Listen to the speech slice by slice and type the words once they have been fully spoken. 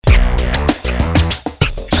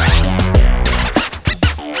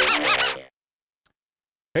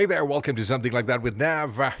Hey there, welcome to Something Like That with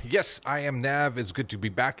Nav. Yes, I am Nav. It's good to be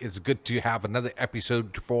back. It's good to have another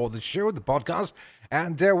episode for the show, the podcast.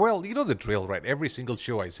 And, well, you know the drill, right? Every single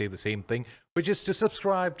show I say the same thing, which is to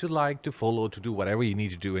subscribe, to like, to follow, to do whatever you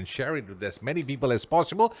need to do and share it with as many people as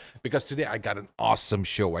possible. Because today I got an awesome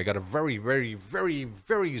show. I got a very, very, very,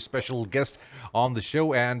 very special guest on the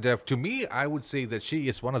show. And to me, I would say that she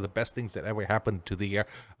is one of the best things that ever happened to the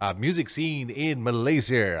music scene in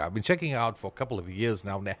Malaysia. I've been checking her out for a couple of years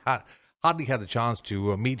now. And hardly had a chance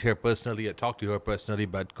to meet her personally or talk to her personally,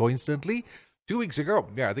 but coincidentally, 2 weeks ago,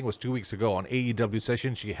 yeah, I think it was 2 weeks ago on AEW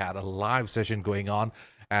session, she had a live session going on.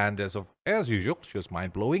 And as usual, she was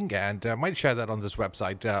mind blowing, and I might share that on this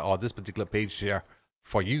website or this particular page here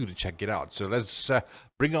for you to check it out. So let's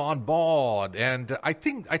bring her on board. And I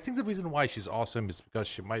think the reason why she's awesome is because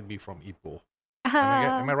she might be from Ipoh.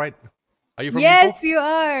 Am I right? Are you from Ipoh? Yes, you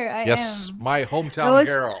are. I Yes, am. my I hometown was,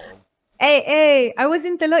 girl. I was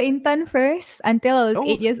in Telok Intan first until I was Oh,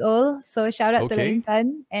 8 years old. So shout out Telok okay.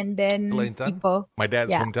 Intan and then Kelantan, Ipoh. my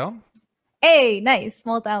dad's Yeah. hometown. Hey, nice.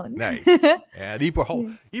 Small town. Nice. And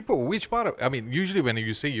Ipoh, Yeah. Ipoh, which part of, I mean, usually when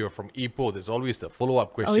you say you're from Ipoh, there's always the follow-up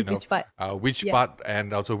It's question always of which part. which Yeah. part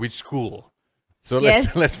and also which school. So let's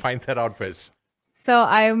Yes. let's find that out first. So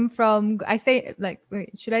I'm from, I say, like,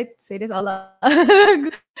 wait, should I say this all out?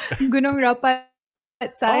 Gunung Rapat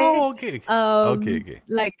side. Oh, okay. Okay, okay.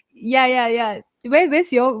 Like, yeah. Where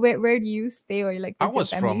do you stay, or like, I does your was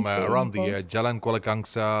family from stay in around the Ipoh? Jalan Kuala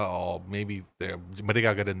Kangsa or maybe the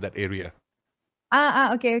Merdeka Garden, that area.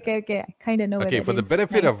 Okay. I kind of know where Okay, that for the is.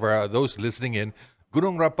 benefit Nice. of those listening in,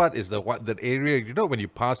 Gunung Rapat is the one that area. You know, when you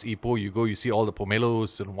pass Ipoh, you see all the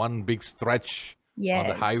pomelos in one big stretch on the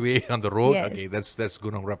Yes. highway on the road. Okay, Yes. that's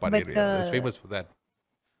Gunung Rapat area. It's Betul. famous for that.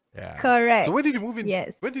 Yeah. So when did you Correct. move in? When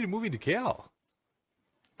Yes. did you move into KL?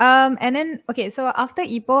 And then okay, so after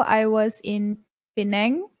Ipoh, I was in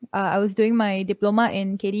Penang. I was doing my diploma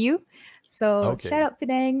in KDU. So shout Okay, out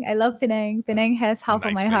Penang. I love Penang. Penang has half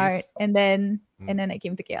of nice my heart. place. And then I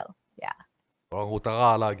came to KL. Yeah. Orang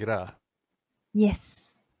utara lah kira. Yes.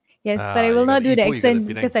 Yes, but I will You got not the do the Ipoh, you got the accent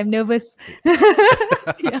Penang. because I'm nervous.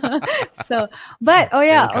 Yeah. So, but oh It'll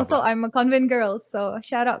yeah, come also up. I'm a convent girl. So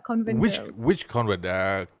shout out convent Which girls. which convent?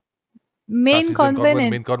 Main Castleton convent Convent, and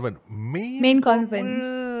main convent, main main convent.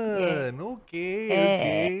 Yeah. convent. Okay,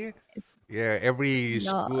 okay. Yeah, every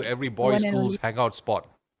school, every Yes. boys' One and school's only. hangout spot.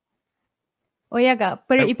 Oh yeah, Kak. Uh,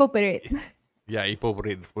 Parade, Ipoh Parade. Yeah, Ipoh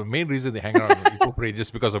Parade. The main reason they hang around on Ipoh Parade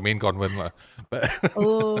just because of main convent lah. But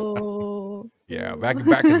Oh. yeah, back in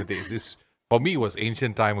the days, this for me was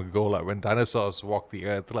ancient time ago, like when dinosaurs walked the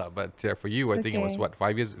earth lah. But for you, It's I think it was okay. what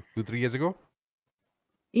 5 years, 2, 3 years ago.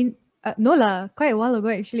 In No lah, quite a while ago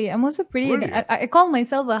actually. I'm also pretty. Really? I call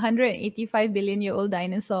myself a 185 billion-year-old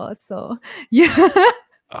dinosaur. So yeah,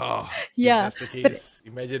 If yeah. that's the But case,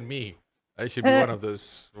 imagine me. I should be one of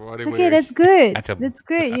those it's okay. whatever That's good. atom. That's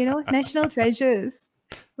good. National treasures.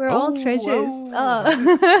 We're all Oh, treasures. oh,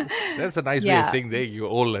 Oh. that's a nice way of Yeah. saying there you're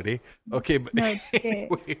old already. Okay, but No, it's okay.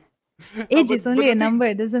 anyway, Age is but only the a thing, number.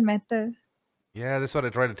 It doesn't matter. yeah, that's what I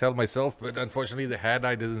try to tell myself. But unfortunately, the hair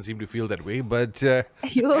dye doesn't seem to feel that way. But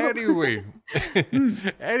Yo. anyway, Hmm.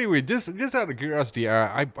 anyway, just out of curiosity,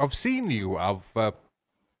 I've seen you. I've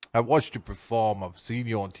watched you perform. I've seen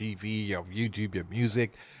you on TV, your YouTube, your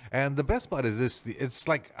music, and the best part is this: it's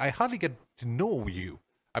like I hardly get to know you.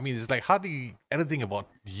 I mean, it's like hardly anything about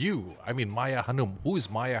you. I mean, Maya Hanum. Who is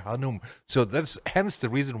Maya Hanum? So that's hence the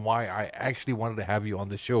reason why I actually wanted to have you on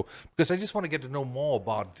the show because I just want to get to know more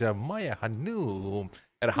about Maya Hanum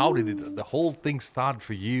and how did the whole thing start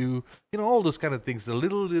for you? You know, all those kind of things, the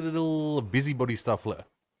little busybody stuff, lah.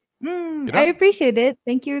 You I know? appreciate it.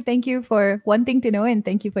 Thank you. Thank you for wanting to know, and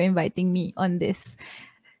thank you for inviting me on this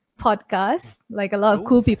podcast. Like a lot of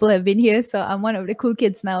cool Oh. people have been here, so I'm one of the cool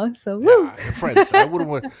kids now. So woo! Yeah, your friends. I wouldn't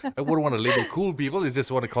want to label cool people. I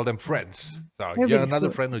just want to call them friends. So you're Everybody's another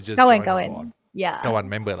cool. friend who just Kawan, joined on board. kawan. Yeah. Kawan,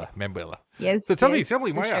 member lah. Yes, So yes, tell me, for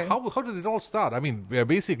Maya, sure. how did it all start? I mean,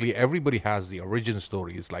 basically everybody has the origin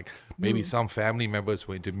stories. Like maybe some family members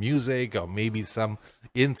were into music, or maybe some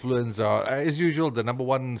influence. Or as usual, the number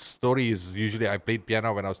one story is usually I played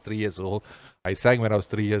piano when I was 3 years old. I sang when I was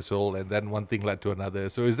 3 years old, and then one thing led to another.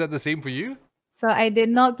 So is that the same for you? So I did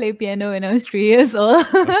not play piano when I was 3 years old,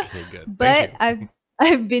 Okay, good. Thank but you.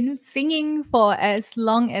 I've been singing for as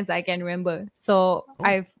long as I can remember. So Oh,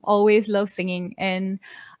 I've always loved singing, and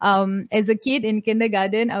as a kid in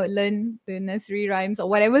kindergarten, I would learn the nursery rhymes or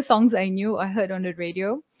whatever songs I knew I heard on the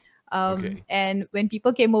radio. Okay. And when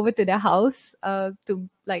people came over to the house to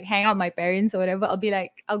like hang out with my parents or whatever,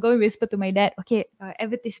 I'll go and whisper to my dad, okay,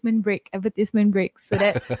 advertisement break, so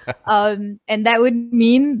that and that would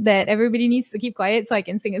mean that everybody needs to keep quiet so I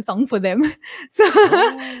can sing a song for them. So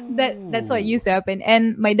that's what Oh. used to happen.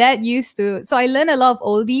 And my dad used to, so I learned a lot of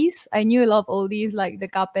oldies. I knew a lot of oldies like the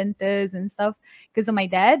Carpenters and stuff because of my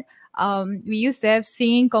dad. We used to have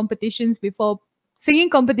singing competitions before.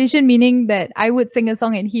 Singing competition meaning that I would sing a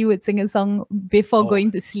song and he would sing a song before Oh.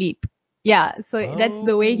 going to sleep. Yeah, so that's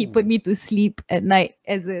the way he put Oh. me to sleep at night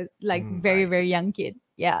as a like very very Nice. young kid.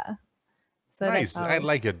 Yeah, so that's Nice. I how.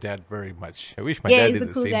 like your dad very much. I wish my Yeah, dad he's did a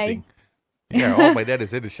the cool same guy. thing. Yeah, all my dad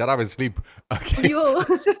is saying is shut up and sleep. Okay. Yo,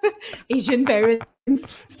 Asian parents.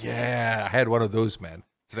 Yeah, I had one of those, man.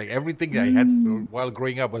 It's like everything I had Mm, while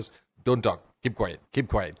growing up was don't talk, keep quiet, keep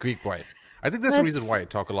quiet, keep quiet. I think that's the reason why that's I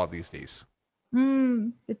talk a lot these days.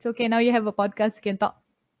 it's okay. Now you have a podcast. You can talk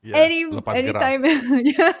Yeah, lepas geram. anytime.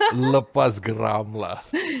 Yeah. Lepas geram lah.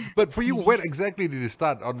 But for you, where Yes. exactly did you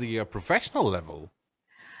start on the professional level?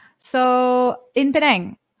 So in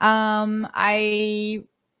Penang, I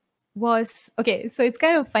was okay. So it's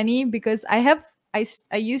kind of funny because I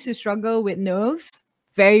used to struggle with nerves,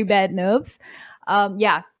 very bad nerves.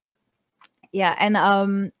 Yeah, yeah,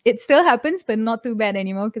 and it still happens, but not too bad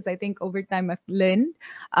anymore because I think over time I've learned.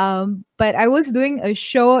 But I was doing a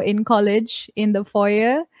show in college in the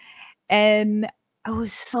foyer, and I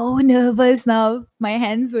was so nervous now. My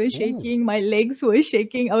hands were Ooh, shaking, my legs were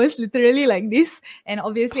shaking. I was literally like this. And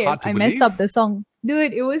obviously, hard to I messed up believe. the song.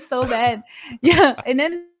 Dude, it was so bad. Yeah. And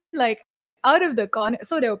then, like, out of the corner,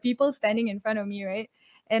 so there were people standing in front of me, right?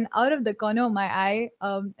 And out of the corner of my eye,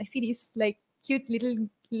 I see this like cute little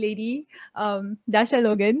lady, Dasha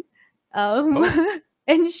Logan. Um, Oh,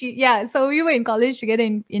 and yeah, so we were in college together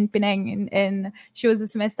in Penang, and she was a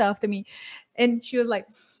semester after me. And she was like,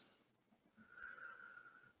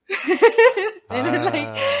 and then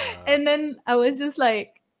like ah, and then I was just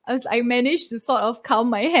like I managed to sort of calm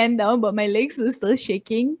my hand down, but my legs were still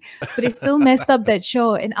shaking. But it still messed up that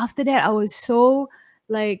show. And after that, I was so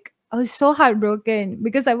heartbroken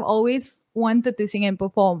because I've always wanted to sing and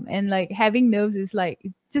perform, and like having nerves is like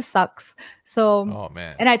it just sucks. So, oh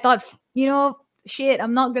man. and I thought, shit,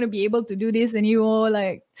 I'm not gonna be able to do this anymore.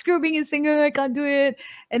 Like, screw being a singer, I can't do it.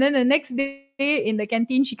 And then the next day in the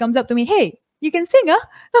canteen, she comes up to me, hey, you can sing, huh?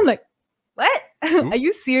 I'm like, what? Are Ooh,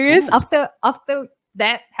 you serious? ooh, After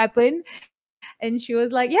that happened, and she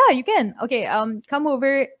was like, yeah, you can. Okay, come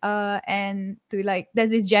over and to like there's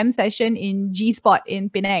this jam session in G Spot in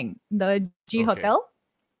Penang, the G Hotel. okay.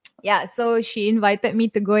 Yeah, so she invited me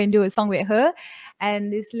to go and do a song with her,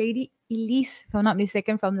 and this lady Elise, if I'm not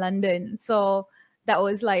mistaken, from London. So that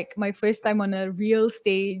was like my first time on a real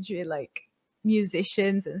stage with like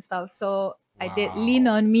musicians and stuff. So I did Lean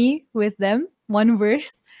Wow. on Me with them, one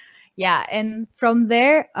verse. Yeah, and from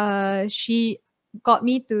there, she got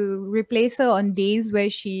me to replace her on days where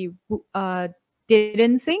she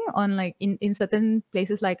didn't sing on like in certain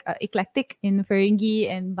places like Eclectic in Feringhi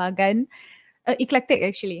and Bagan. Eclectic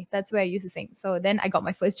actually, that's where I used to sing. So then I got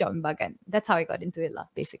my first job in Bagan. That's how I got into it, lah.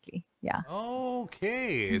 Basically, yeah.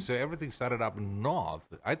 Okay, so everything started up north.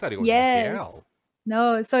 I thought it was in Yes. KL.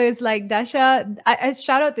 No, so it's like Dasha. I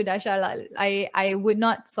shout out to Dasha. Lah. I would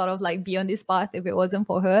not sort of like be on this path if it wasn't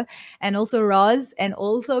for her, and also Roz and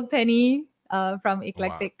also Penny from Wow.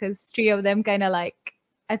 Eclectic, because three of them kind of like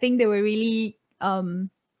I think they were really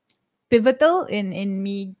pivotal in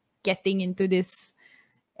me getting into this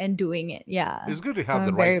and doing it. Yeah, It's good to so have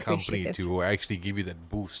the I'm right very company appreciative. to actually give you that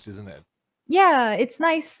boost, isn't it? Yeah, it's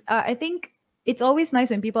nice. I think it's always nice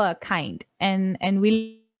when people are kind and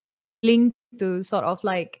willing to sort of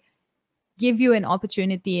like give you an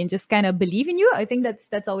opportunity and just kind of believe in you. I think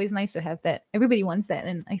that's always nice to have that. Everybody wants that,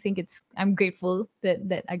 and I think I'm grateful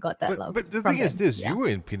that I got that love But the from thing is them. this: Yeah. you were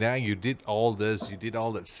in Penang, you did all this, you did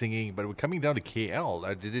all that singing, but we're coming down to KL.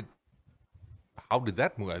 Did it? How did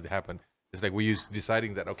that move happen? It's like were you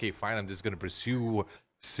deciding that okay, fine, I'm just going to pursue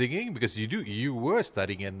singing because you were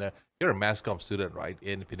studying and you're a mass comm student, right,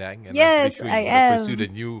 in Penang, and I'm pretty Yes, sure I you would have pursued a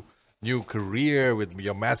am. new career with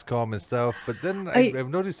your mass comm and stuff. But then I I've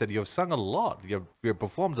noticed that you've sung a lot, you've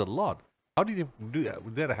performed a lot. How did you do that?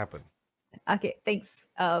 Would that happen? Okay, thanks.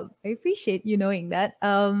 I appreciate you knowing that.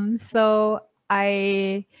 So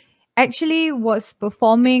I actually was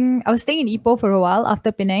performing. I was staying in Ipoh for a while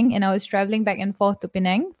after Penang, and I was traveling back and forth to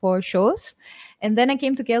Penang for shows, and then I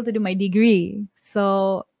came to KL to do my degree.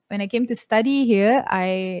 So when I came to study here,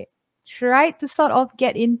 I tried to sort of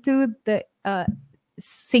get into the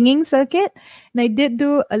singing circuit, and I did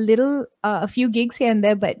do a few gigs here and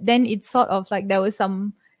there, but then it's sort of like there was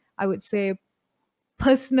some, I would say,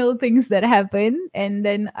 personal things that happened, and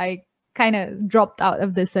then I kind of dropped out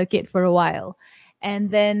of the circuit for a while.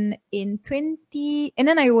 And then in 20 and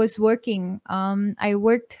then I was working. I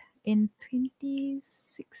worked in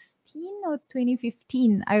 2016 or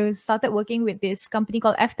 2015. I started working with this company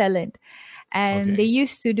called F Talent, and they Okay.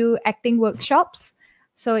 used to do acting workshops.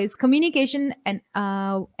 So it's communication and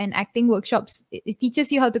acting workshops. It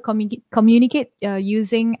teaches you how to communicate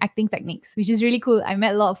using acting techniques, which is really cool. I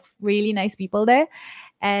met a lot of really nice people there.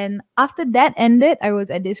 And after that ended, I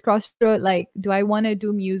was at this crossroad, like, do I want to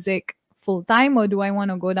do music full time, or do I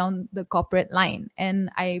want to go down the corporate line?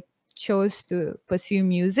 And I chose to pursue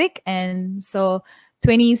music. And so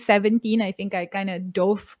 2017, I think I kind of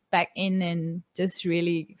dove back in and just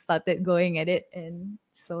really started going at it. And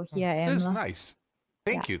so here I am. That's Lah. nice.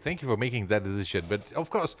 Yeah. Thank you for making that decision. But of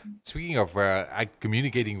course, speaking of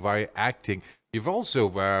communicating via acting, you've also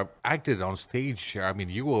acted on stage. I mean,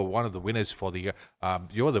 you were one of the winners for the.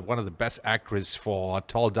 You were one of the best actress for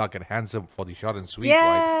Tall, Dark, and Handsome for the Short and Sweet,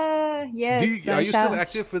 right? Yeah. Yes. Are you still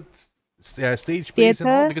active with stage plays and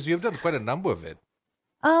all? Theater. Because you've done quite a number of it.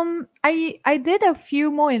 I did a few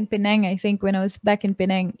more in Penang, I think, when I was back in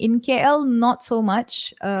Penang. In KL, not so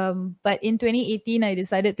much. But in 2018, I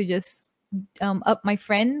decided to just up. My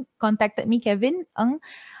friend contacted me, Kevin Ng.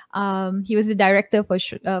 He was the director for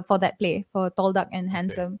that play, for Tall, Dark, and Okay.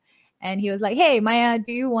 Handsome. And he was like, "Hey, Maya,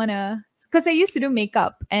 do you wanna?" Because I used to do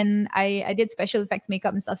makeup, and I did special effects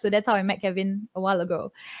makeup and stuff. So that's how I met Kevin a while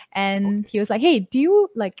ago. And Okay. he was like, "Hey, do you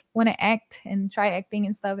like want to act and try acting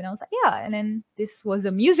and stuff?" And I was like, "Yeah." And then this was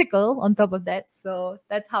a musical on top of that, so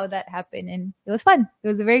that's how that happened, and it was fun. It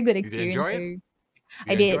was a very good Did you experience. enjoy it?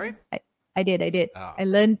 I You enjoy did. it? I did. I did. Ah, I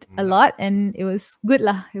learned a no. lot, and it was good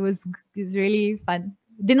lah. It was really fun.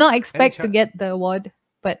 Did not Any expect to chance? get the award,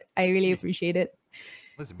 but I really appreciate it.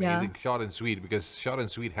 That's Yeah. amazing. Short and sweet, because Short and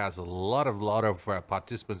Sweet has a lot of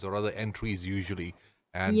participants or other entries usually,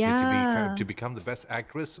 and Yeah. to become the best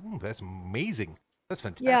actress, that's amazing. That's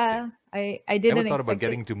fantastic. Yeah. I Ever didn't thought about expect it.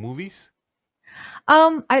 getting into movies?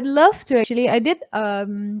 I'd love to actually. I did a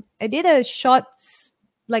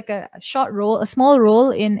like a short role, a small role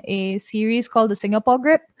in a series called the Singapore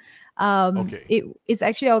Grip. Okay. It is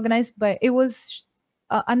actually organized by it was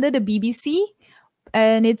under the BBC,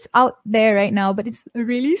 and it's out there right now, but it's a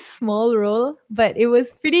really small role. But it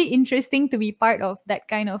was pretty interesting to be part of that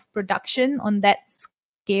kind of production on that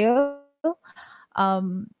scale.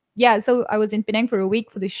 Yeah, so I was in Penang for a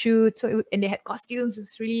week for the shoot. And they had costumes.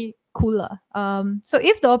 It's really cooler. So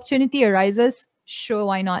if the opportunity arises, sure,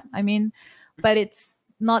 why not? I mean, but it's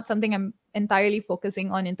not something I'm entirely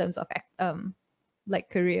focusing on in terms of like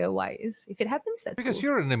career wise. If it happens, that's Because cool.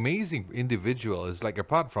 you're an amazing individual. It's like,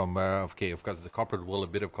 apart from okay, of course, the corporate world, a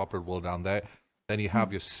bit of corporate world down there. Then you have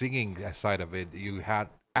Mm. your singing side of it. You had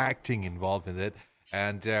acting involved in it,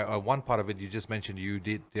 and one part of it you just mentioned. You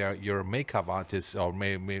did. You're a makeup artist or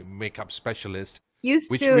makeup specialist,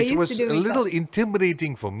 which Used to was do a little makeup.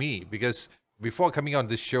 intimidating for me, because before coming on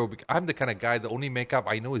this show, I'm the kind of guy. The only makeup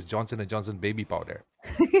I know is Johnson and Johnson baby powder.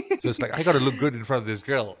 So it's like, I got to look good in front of this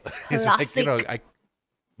girl. It's like, Classic. I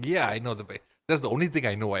yeah, I know that's the only thing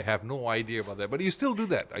I know. I have no idea about that. But you still do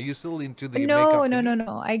that? Are you still into the No, makeup no, no,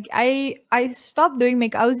 thingy? no. I stopped doing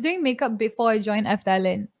makeup. I was doing makeup before I joined F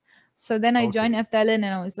Talent. So then I joined Okay. F Talent,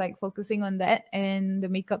 and I was like focusing on that, and the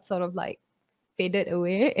makeup sort of like faded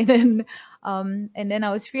away. And then I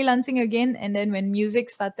was freelancing again, and then when music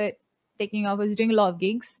started taking off, I was doing a lot of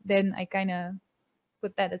gigs. Then I kind of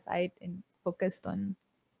put that aside and focused on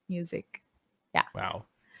music. Yeah. Wow.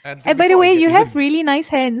 And And by the before I way, get you have even, really nice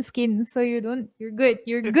hair and skin, so you don't. You're good.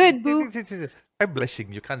 You're good, boo. I'm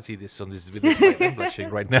blushing. You can't see this on this video slide. I'm blushing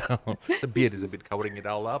right now. The beard is a bit covering it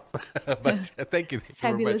all up. But thank you very much.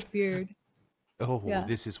 Fabulous beard. Oh, Yeah.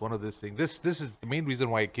 this is one of those things. This is the main reason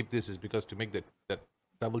why I keep this, is because to make that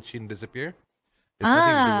double chin disappear. It's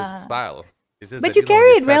nothing to do with Ah, style. It's just but that, you when carry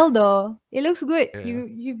you're it fat, well though. It looks good. yeah,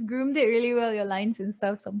 You've groomed it really well. Your lines and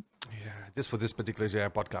stuff. So yeah, just for this particular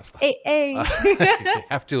podcast. hey Uh, hey.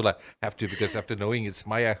 have to, because after knowing it's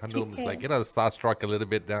Maya Handlum, it's like, Yeah. starstruck a little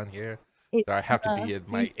bit down here. It, So I have to be at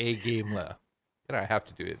please my A game. I have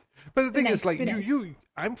to do it. But the too thing is, nice. like, Too nice.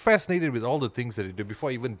 I'm fascinated with all the things that you do.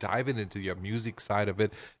 Before even diving into your music side of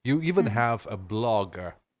it, you even Hmm. have a blog,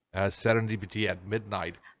 Serendipity at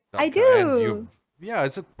Midnight. I And do. yeah,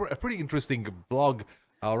 it's a pretty interesting blog.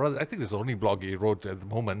 Rather, I think it's the only blog you wrote at the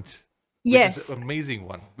moment, which is Yes. an amazing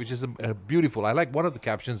one, which is beautiful. I like one of the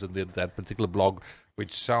captions in that particular blog,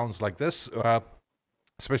 which sounds like this.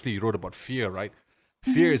 Especially, you wrote about fear, right?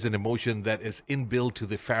 Fear Mhm. is an emotion that is inbuilt to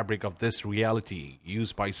the fabric of this reality,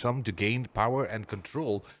 used by some to gain power and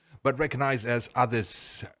control, but recognized as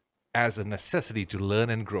others as a necessity to learn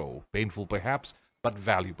and grow, painful perhaps, but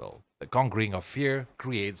valuable. The conquering of fear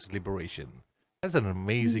creates liberation. That's an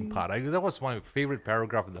amazing Mhm. part. That was my favorite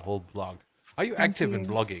paragraph in the whole blog. Are you Thank active in you.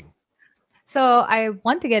 blogging? So I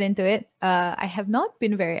want to get into it. I have not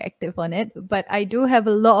been very active on it, but I do have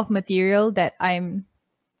a lot of material that I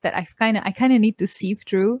kind of need to sieve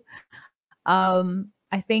through.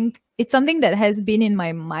 I think it's something that has been in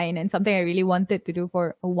my mind and something I really wanted to do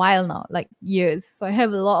for a while now, like years. So I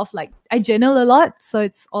have a lot of like I journal a lot, so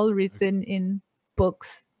it's all written in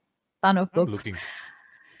books, ton of I'm books. looking.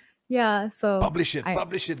 Yeah, so I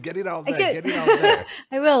Publish it, get it out I there, should get it out there.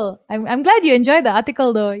 I will. I'm glad you enjoyed the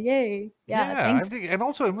article though. Yay. Yeah, Yeah, I'm thanks. thinking, and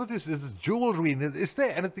also I noticed this jewelry. Is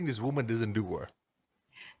there anything this woman doesn't do? Her?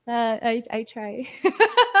 I try.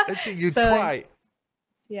 Let's say you So try.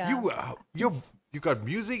 yeah. You got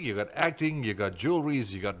music, you got acting, you got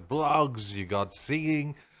jewelries, you got blogs, you got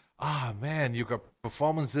singing. Ah man, you got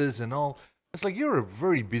performances and all. It's like you're a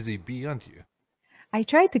very busy bee, aren't you? I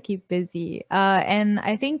try to keep busy. And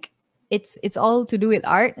I think it's all to do with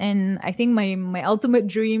art. And I think my ultimate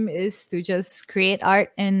dream is to just create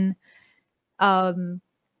art and um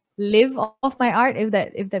live off my art, if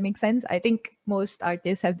that makes sense. I think most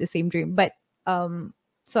artists have the same dream. But um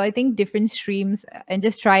so I think different streams and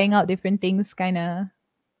just trying out different things kinda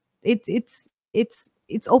it's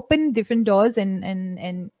opened different doors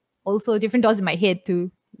and also different doors in my head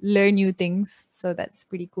to learn new things. So that's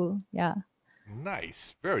pretty cool. Yeah.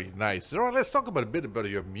 Nice, very nice. All right, let's talk about a bit about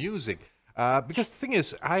your music. Because the thing Yes.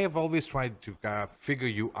 is, I have always tried to figure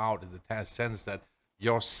you out in the sense that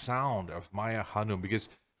your sound of Maya Hanum, because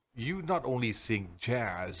you not only sing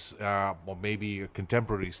jazz or maybe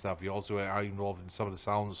contemporary stuff, you also are involved in some of the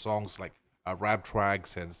songs like rap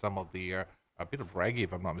tracks and some of the a bit of reggae,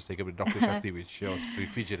 if I'm not mistaken, with Dr. Shakti, which was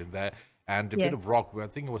featured in there, and a bit of Yes. rock. I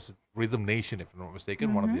think it was Rhythm Nation, if I'm not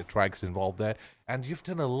mistaken, one of Mm-hmm. the tracks involved there. And you've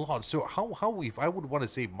done a lot. So if I would want to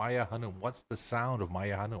say Maya Hanum, what's the sound of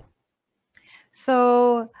Maya Hanum?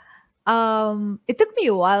 So it took me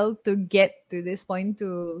a while to get to this point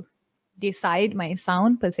to decide my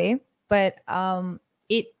sound per se, but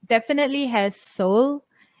it definitely has soul.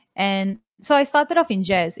 And so I started off in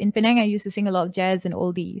jazz. In Penang, I used to sing a lot of jazz and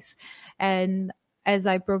oldies. And as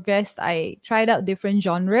I progressed, I tried out different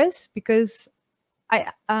genres because I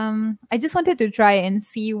just wanted to try and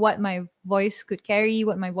see what my voice could carry,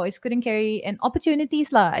 what my voice couldn't carry, and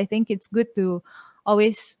opportunities lah. I think it's good to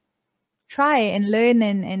always try and learn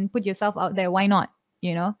and put yourself out there. Why not?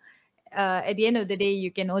 You know, at the end of the day,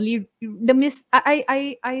 you can only the miss.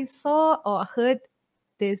 I saw or heard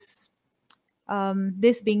this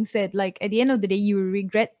this being said, like at the end of the day, you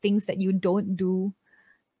regret things that you don't do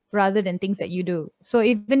rather than things that you do. So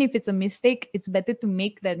even if it's a mistake, it's better to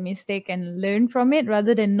make that mistake and learn from it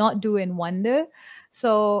rather than not do and wonder.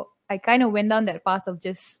 So I kind of went down that path of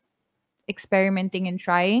just experimenting and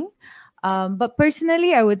trying. But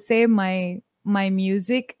personally, I would say my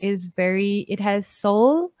music is very it has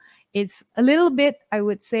soul. It's a little bit, I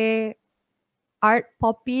would say, art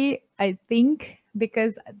poppy, I think,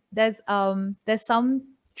 because there's some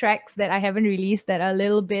tracks that I haven't released that are a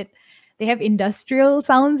little bit they have industrial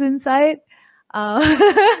sounds inside. Uh,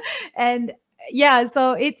 and yeah,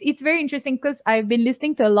 so it's very interesting because I've been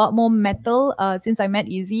listening to a lot more metal since I met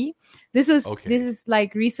Easy. This Okay. is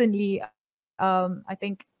like recently, I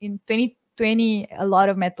think in 2020, a lot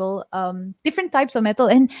of metal, different types of metal,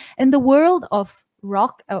 and the world of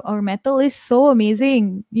rock or metal is so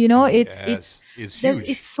amazing. You know, Yes, it's it's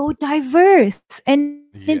huge. so diverse, and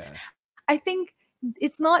Yeah. I think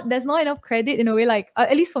there's not enough credit in a way. Like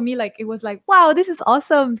at least for me, like it was like wow, this is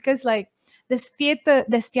awesome because like there's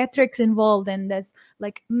theatrics involved and there's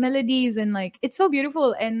like melodies and like it's so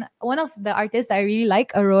beautiful. And one of the artists I really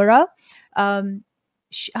like, Aurora, um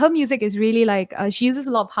her music is really like she uses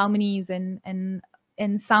a lot of harmonies and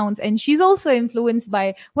sounds, and she's also influenced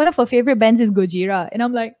by one of her favorite bands is Gojira, and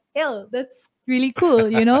I'm like, hell, that's really cool,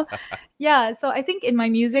 you know. Yeah, so I think in my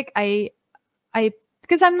music I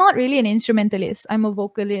because I'm not really an instrumentalist, I'm a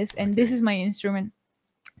vocalist and this Okay. is my instrument.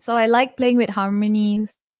 So I like playing with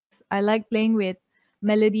harmonies, I like playing with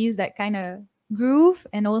melodies that kind of groove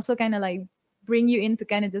and also kind of like bring you in to kind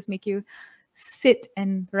of just make you sit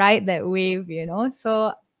and ride that wave, you know.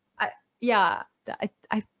 So I yeah,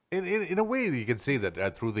 I In a way, you can say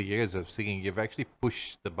that through the years of singing, you've actually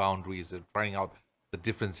pushed the boundaries and trying out the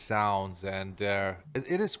different sounds, and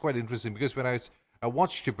it is quite interesting because I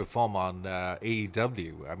watched you perform on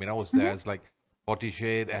AEW, I mean, I was there mhm. as like Forty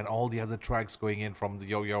Shade and all the other tracks going in from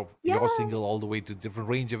your Yeah. single all the way to different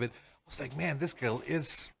range of it. I was like, man, this girl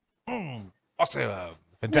is awesome.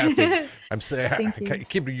 Fantastic. I'm saying Thank you. I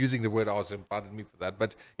keep using the word awesome. Pardon me for that,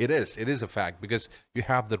 but it is a fact because you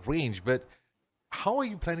have the range. But how are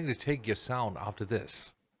you planning to take your sound after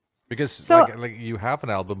this? Because So like you have an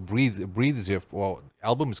album, Breathe is your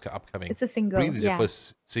album is upcoming. it's a single, Breathe is your yeah.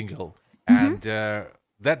 first single, Mm-hmm. and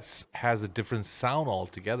that has a different sound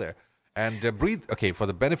altogether. And Breathe, S- okay, for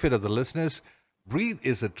the benefit of the listeners, Breathe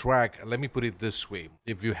is a track. Let me put it this way: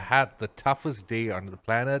 if you had the toughest day on the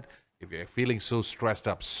planet, if you're feeling so stressed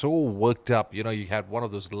up, so worked up, you had one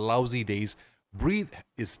of those lousy days, Breathe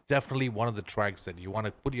is definitely one of the tracks that you want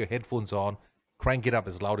to put your headphones on, crank it up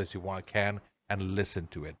as loud as you can, and listen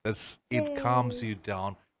to it. It calms Yay. you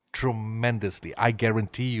down tremendously. I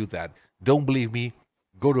guarantee you that. Don't believe me?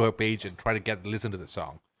 Go to her page and try to listen to the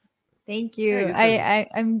song. Thank Yeah, you.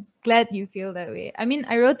 I'm glad you feel that way. I mean,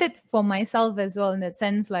 I wrote it for myself as well in that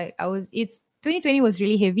sense. Like it's 2020 was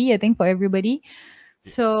really heavy, I think, for everybody.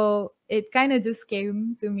 So it kind of just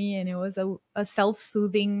came to me and it was a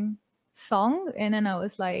self-soothing song. And then I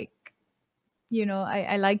was like,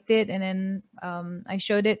 I liked it. And then I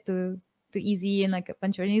showed it to Easy and like a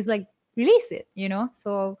bunch of, and he's like, release it.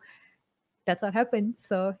 So that's what happened.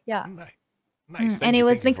 So yeah. Nice. Nice. And it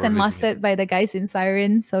was Thank you mixed for and releasing it. mastered by the guys in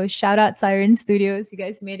Siren. So shout out Siren Studios. You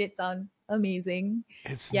guys made it sound amazing.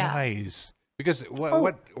 It's Yeah. nice because what Oh,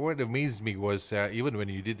 what what amazed me was even when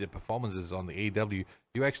you did the performances on the AW,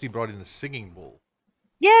 you actually brought in a singing bowl.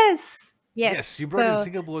 yes. Yes, Yes. you brought in So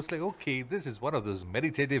singing bowl. It's like okay, this is one of those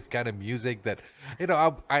meditative kind of music that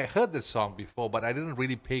I heard the song before, but I didn't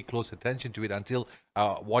really pay close attention to it until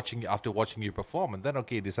watching you perform, and then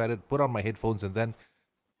okay, decided to put on my headphones, and then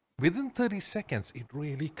within 30 seconds, it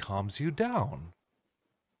really calms you down.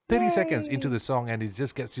 30 seconds into yay. the song and it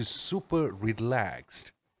just gets you super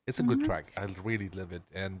relaxed. It's a good Hmm. track. I really love it.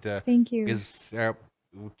 And Thank you. is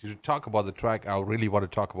to talk about the track, I really want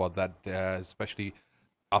to talk about that, especially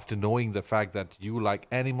after knowing the fact that you like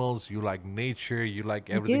animals, you like nature, you like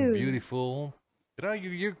I everything do. beautiful.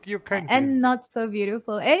 You're kind of, And not so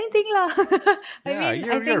beautiful. Anything lah. I yeah, mean, I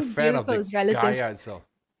you're a think fan of beautiful the is relative. Gaia itself.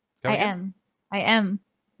 Come I again? am. I am.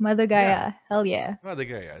 Mother Yeah. Gaia. Hell yeah. Oh, the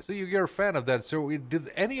guy, yeah. So you're a fan of that. So did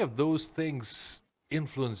any of those things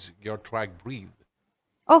influence your track Breathe?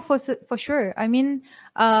 Oh, for sure. I mean,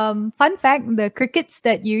 fun fact: the crickets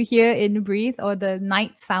that you hear in Breathe or the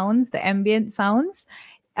night sounds, the ambient sounds,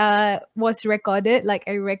 was recorded. Like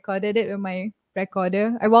I recorded it with my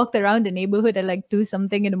recorder. I walked around the neighborhood at like 2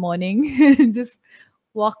 something in the morning, just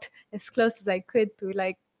walked as close as I could to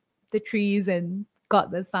like the trees and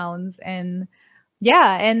got the sounds. And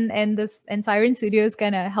yeah, and Siren Studios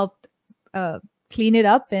kind of helped uh clean it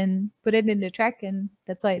up and put it in the track, and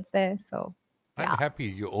that's why it's there. So I'm yeah. happy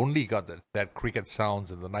you only got that cricket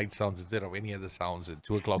sounds and the night sounds instead of any other sounds at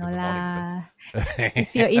 2 o'clock No in the morning. lah. But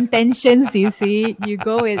It's your intentions, you see. You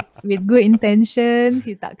go with good intentions,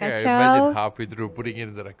 you tak yeah, imagine kacau. halfway through putting it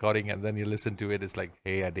in the recording and then you listen to it. It's like,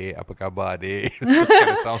 hey, Ade, apa khabar, Ade? Those kind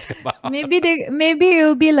of sounds come out. Maybe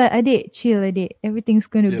it'll be like, adik, chill, adik. Everything's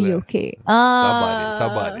gonna Chill, be okay. Sabade,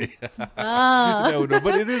 sabade. Ah. No, no,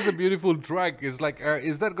 but it is a beautiful track. It's like,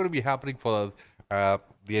 is that going to be happening for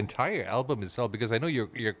the entire album itself? Because I know you're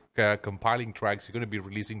compiling tracks. You're going to be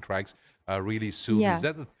releasing tracks really soon. Is Yeah.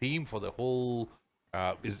 that the theme for the whole?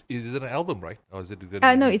 Is it an album, right? Or is it going to be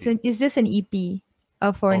an No, EP? it's just an EP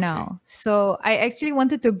for Okay, now. So I actually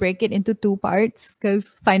wanted to break it into two parts because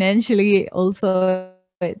financially also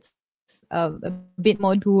it's a bit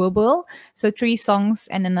more doable. So 3 songs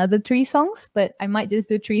and another 3 songs, but I might just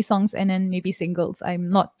do 3 songs and then maybe singles.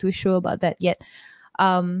 I'm not too sure about that yet.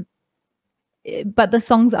 Um, but the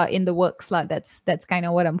songs are in the works lah. That's kind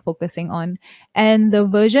of what I'm focusing on. And the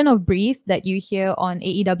version of Breathe that you hear on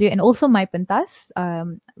AEW and also My Pentas,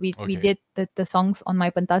 we okay, did the songs on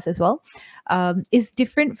My Pentas as well, is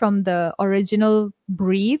different from the original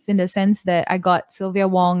Breathe in the sense that I got Sylvia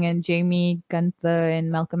Wong and Jamie Gunther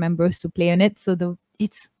and Malcolm Ambrose to play on it. So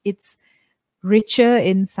it's richer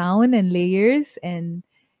in sound and layers, and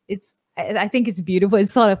I think it's beautiful.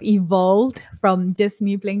 It's sort of evolved from just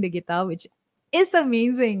me playing the guitar, which is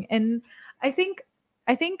amazing. And I think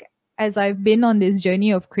I think as I've been on this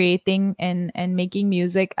journey of creating and making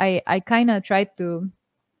music, I kind of tried to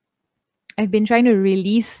I've been trying to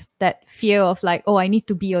release that fear of like, oh, I need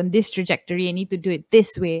to be on this trajectory. I need to do it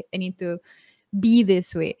this way. I need to be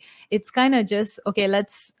this way. It's kind of just, okay,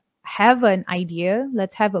 let's have an idea,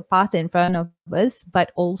 let's have a path in front of us,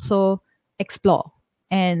 but also explore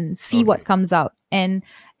and see what okay. comes out. And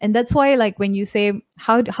that's why, like, when you say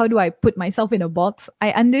how do I put myself in a box,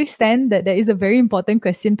 I understand that there is a very important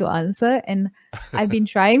question to answer, and I've been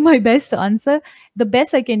trying my best to answer. The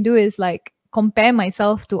best I can do is like compare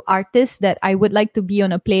myself to artists that I would like to be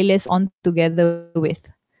on a playlist on together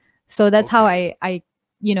with. So that's how I Okay.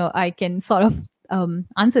 I can sort of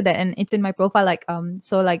answer that, and it's in my profile, like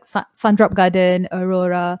so like Sundrop Garden,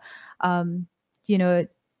 Aurora, um you know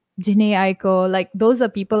Janae Aiko, like those are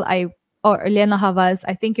people or Eliana Havas.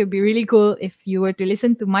 I think it'd be really cool if you were to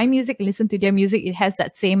listen to my music, listen to their music. It has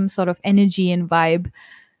that same sort of energy and vibe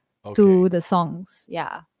to Okay. the songs.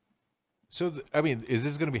 Yeah. So, I mean, is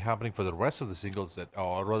this going to be happening for the rest of the singles that,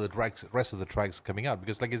 or rather, the tracks, rest of the tracks coming out?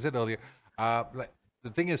 Because, like I said earlier, like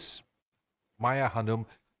the thing is, Maya Hanum,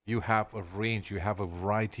 you have a range, you have a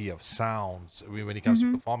variety of sounds when it comes to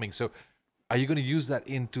Mm-hmm. performing. So, are you going to use that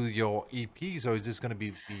into your EPs, or is this going to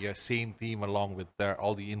be the same theme along with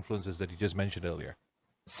all the influences that you just mentioned earlier?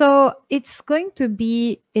 So it's going to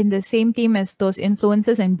be in the same theme as those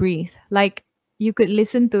influences and breathe. Like you could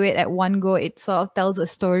listen to it at one go, it sort of tells a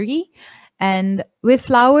story. And with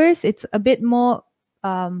flowers, it's a bit more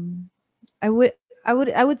um I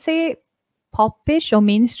would say popish or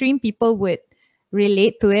mainstream. People would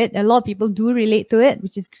relate to it. A lot of people do relate to it,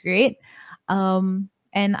 which is great.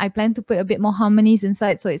 And I plan to put a bit more harmonies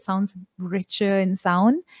inside so it sounds richer in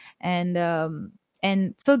sound. And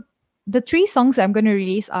so the three songs I'm going to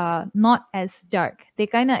release are not as dark. They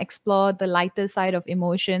kind of explore the lighter side of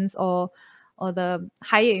emotions, or the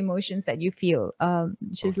higher emotions that you feel,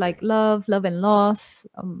 which is like Okay. love and loss,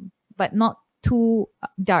 but not too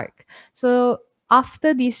dark. So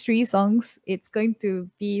after these three songs, it's going to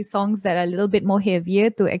be songs that are a little bit more heavier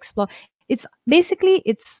to explore. It's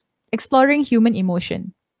exploring human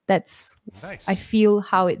emotion. That's I Nice. feel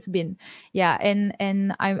how it's been. Yeah,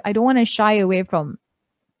 and I don't want to shy away from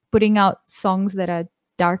putting out songs that are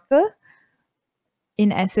darker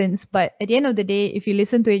in essence, but at the end of the day, if you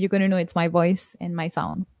listen to it, you're going to know it's my voice and my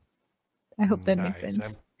sound. I hope that makes Nice.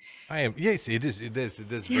 sense. I am. Yes, it is. It is.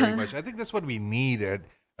 It is very Yeah. much. I think that's what we need at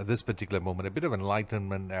this particular moment. A bit of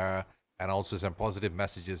enlightenment, and also some positive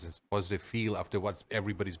messages and positive feel after what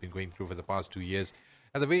everybody's been going through for the past 2 years.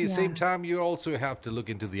 At the very Yeah. same time, you also have to look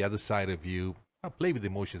into the other side of you. Play with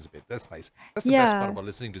emotions a bit. That's nice. That's the best part Yeah. about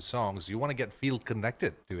listening to songs. You want to get feel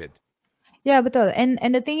connected to it. Yeah, betul.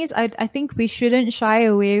 And the thing is, I think we shouldn't shy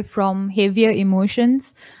away from heavier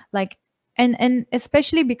emotions, like and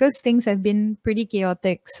especially because things have been pretty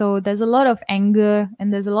chaotic. So there's a lot of anger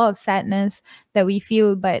and there's a lot of sadness that we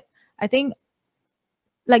feel. But I think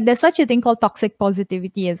like there's such a thing called toxic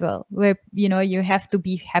positivity as well, where you have to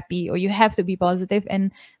be happy or you have to be positive,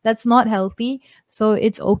 and that's not healthy. So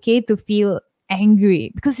it's okay to feel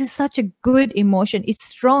angry because it's such a good emotion. It's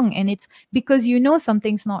strong, and it's because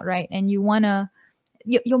something's not right, and you want to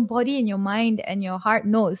your body and your mind and your heart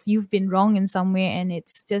knows you've been wrong in some way, and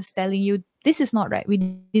it's just telling you this is not right, we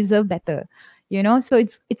deserve better. So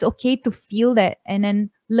it's okay to feel that, and then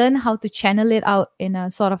learn how to channel it out in a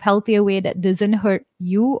sort of healthier way that doesn't hurt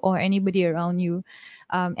you or anybody around you.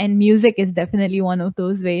 And music is definitely one of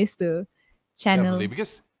those ways to Definitely, channel.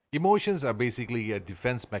 because emotions are basically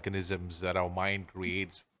defense mechanisms that our mind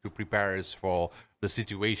creates to prepare us for the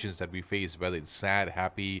situations that we face, whether it's sad,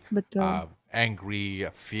 happy, Betul. angry,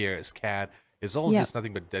 fear, scared. It's all Yeah. just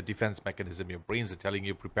nothing but a defense mechanism. Your brains are telling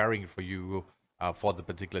you, preparing for you for the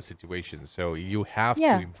particular situation. So you have to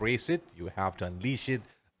Yeah, embrace it. You have to unleash it.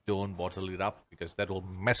 Don't bottle it up because that will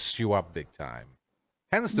mess you up big time.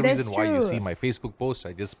 Hence the that's reason why you see true. my Facebook posts.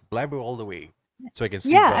 I just blabber all the way so I can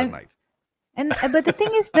sleep Yeah, well at night. and but the thing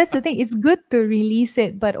is, that's the thing, it's good to release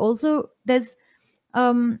it, but also there's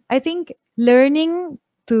I think learning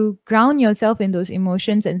to ground yourself in those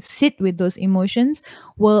emotions and sit with those emotions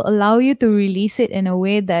will allow you to release it in a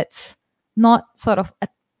way that's not sort of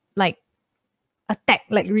like attack,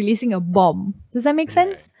 like releasing a bomb. Does that make Right.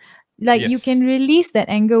 sense? Like you can Yes. release that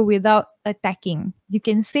anger without attacking. You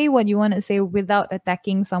can say what you want to say without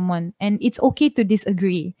attacking someone. And it's okay to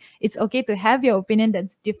disagree. It's okay to have your opinion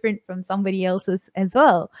that's different from somebody else's as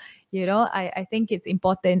well. I think it's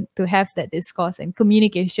important to have that discourse and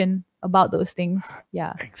communication about those things.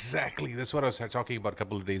 Yeah. Exactly. That's what I was talking about a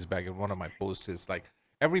couple of days back in one of my posts. Is like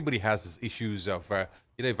everybody has these issues of,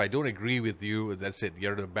 if I don't agree with you, that's it.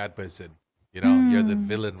 You're the bad person. You're the Mm,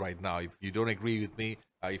 villain right now. If you don't agree with me,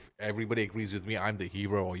 if everybody agrees with me, I'm the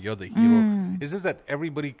hero or you're the hero. mm, It's just that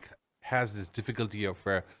everybody has this difficulty of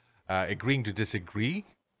agreeing to disagree.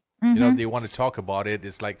 mm-hmm. They want to talk about it.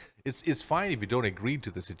 It's like it's fine if you don't agree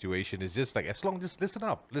to the situation. It's just like as long just listen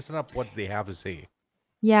up what they have to say.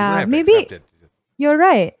 You don't Yeah, have to accept maybe it. you're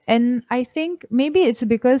right. And I think maybe it's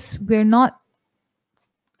because we're not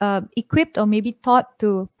equipped or maybe taught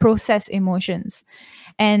to process emotions.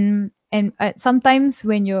 And sometimes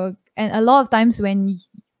when you're and a lot of times when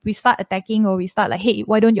we start attacking, or we start like, hey,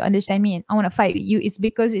 why don't you understand me and I want to fight with you, it's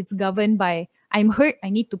because it's governed by, I'm hurt, I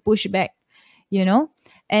need to push back, you know.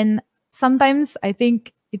 And sometimes I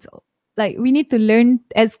think it's like we need to learn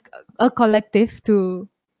as a collective to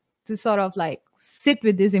sort of like sit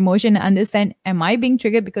with this emotion and understand, am I being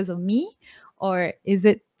triggered because of me, or is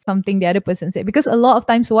it something the other person said? Because a lot of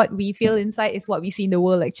times what we feel inside is what we see in the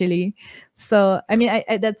world actually. So I mean,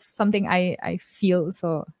 I that's something I feel.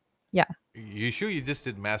 So yeah. You sure you just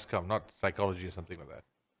did mass comm, not psychology or something like that?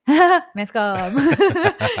 Mescom.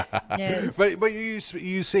 Yes. But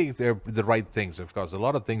you say they're the right things, of course. A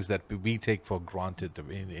lot of things that we take for granted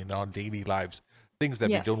in our daily lives, things that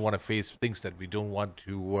we Yeah. don't want to face, things that we don't want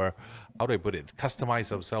to, how do I put it,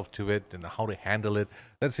 customize ourselves to it and how to handle it.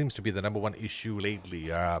 That seems to be the number one issue lately,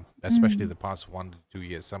 especially the past 1 to 2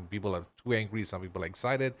 years. Some people are too angry, some people are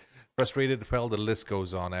excited, frustrated. Well, the list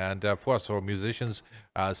goes on. And of course, for musicians,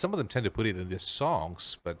 some of them tend to put it in their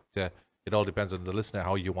songs, but it all depends on the listener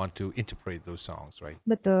how you want to interpret those songs, right?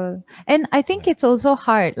 But and I think Yeah. it's also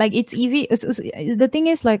hard. Like it's easy. The thing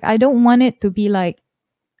is, like, I don't want it to be like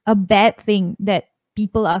a bad thing that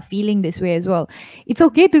people are feeling this way as well. It's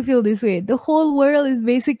okay to feel this way. The whole world is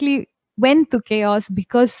basically went to chaos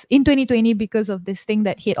because in 2020, because of this thing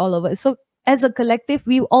that hit all of us. So as a collective,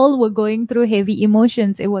 we all were going through heavy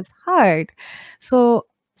emotions. It was hard. So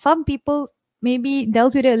some people maybe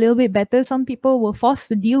dealt with it a little bit better. Some people were forced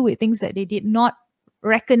to deal with things that they did not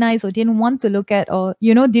recognize or didn't want to look at, or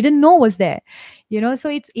didn't know was there. So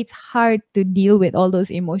it's hard to deal with all those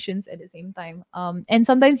emotions at the same time. And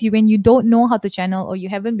sometimes when you don't know how to channel, or you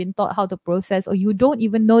haven't been taught how to process, or you don't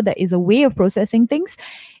even know there is a way of processing things,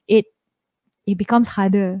 it it becomes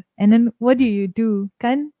harder. And then what do you do?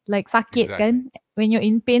 Kan, like sakit Exactly. kan, when you're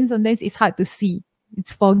in pain, sometimes it's hard to see,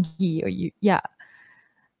 it's foggy, or yeah.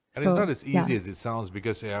 And it's not So as yeah. easy as it sounds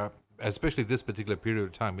because, especially this particular period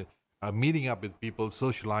of time, meeting up with people,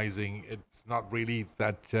 socializing, it's not really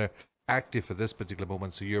that active at this particular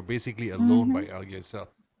moment. So you're basically alone Mm-hmm. by yourself.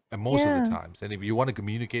 And most of the Yeah. times. And if you want to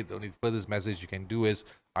communicate, the only furthest message you can do is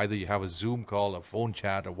either you have a Zoom call, a phone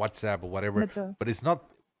chat, or WhatsApp, or whatever. Betul. But it's not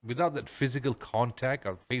without that physical contact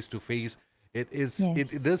or face to face. It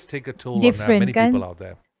Yes. does take a It's toll on different many people kan. out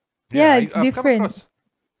there. Yeah, Yeah, it's different.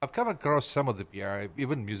 I've come across some of the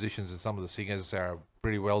even musicians and some of the singers are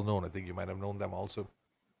pretty well known. I think you might have known them also.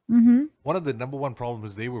 Mm-hmm. One of the number one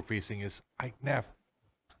problems they were facing is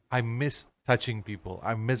I miss touching people.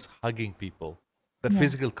 I miss hugging people. That Yeah.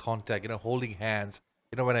 physical contact, holding hands.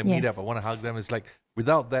 When I meet up, I Yes. want to hug them. It's like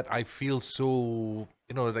without that, I feel so,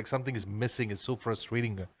 like something is missing. It's so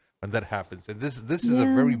frustrating when that happens. And this is a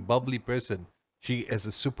very Yeah. bubbly person. She is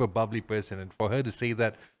a super bubbly person, and for her to say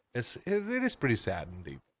that, it is pretty sad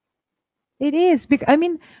indeed. It is because I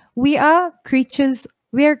mean, we are creatures.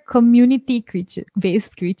 We are community creature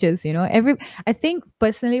based creatures. Every I think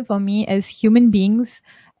personally for me as human beings,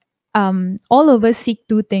 all of us seek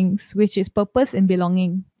two things, which is purpose and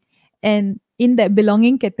belonging. And in that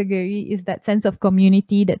belonging category is that sense of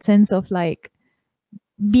community, that sense of like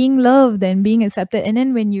being loved and being accepted. And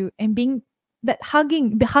then when you and being that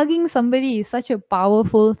hugging somebody is such a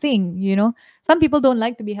powerful thing. Some people don't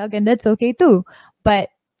like to be hugged, and that's okay too. But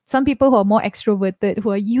some people who are more extroverted,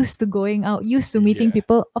 who are used to going out, used to meeting Yeah,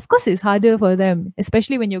 people, of course it's harder for them,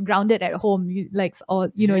 especially when you're grounded at home,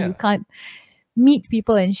 or you yeah. can't meet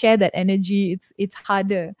people and share that energy. It's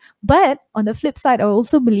harder. But on the flip side, I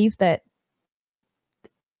also believe that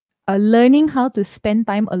learning how to spend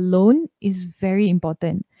time alone is very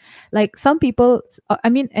important. Like some people, I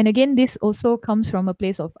mean, and again, this also comes from a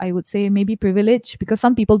place of, I would say, maybe privilege, because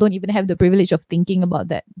some people don't even have the privilege of thinking about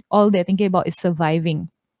that. All they're thinking about is surviving.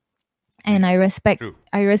 And Yeah, I respect, true.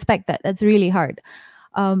 I respect that. That's really hard.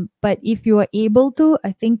 But if you are able to,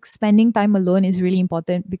 I think spending time alone is really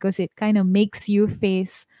important because it kind of makes you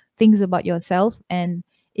face things about yourself, and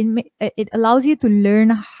it allows you to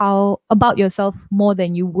learn how about yourself more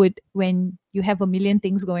than you would when you have a million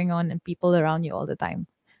things going on and people around you all the time.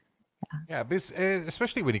 Yeah,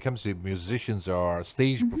 especially when it comes to musicians or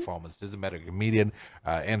stage Mhm. performance, doesn't matter, comedian,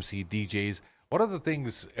 MC, DJs. One of the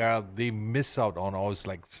things they miss out on, or is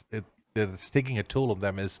like that's taking a toll on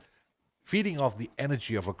them, is feeding off the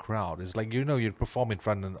energy of a crowd. It's like you perform in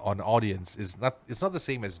front of an audience. It's not the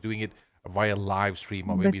same as doing it via live stream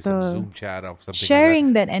or maybe some Betul. Zoom chat or something like that.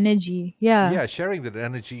 Sharing that energy. Yeah. Yeah, sharing that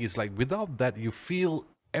energy is like without that you feel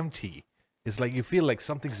empty. It's like you feel like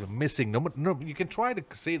something's missing. No, you can try to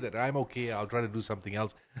say that I'm okay. I'll try to do something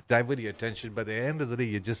else, divert your attention. But at the end of the day,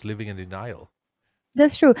 you're just living in denial.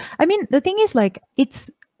 That's true. I mean, the thing is, like,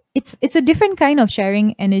 it's it's a different kind of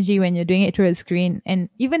sharing energy when you're doing it through a screen. And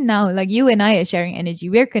even now, like you and I are sharing energy,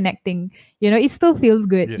 we're connecting. It still feels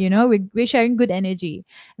good. Yeah. We're sharing good energy,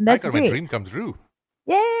 and I that's got my great. dream come true.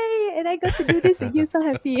 Yay! And I got to do this with you, so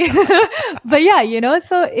happy. But yeah,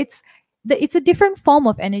 so it's a different form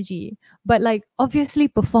of energy. But like obviously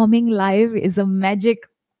performing live is a magic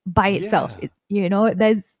by itself. Yeah,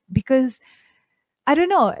 That's because I don't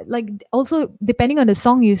know, like also depending on the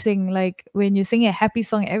song you sing, like when you sing a happy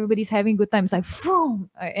song, everybody's having good times, like boom.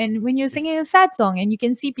 And when you're singing a sad song and you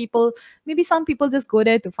can see people, maybe some people just go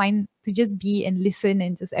there to just be and listen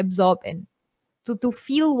and just absorb and to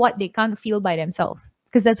feel what they can't feel by themselves.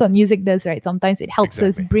 Because that's what music does, right? Sometimes it helps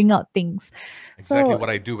us exactly. bring out things. Exactly So what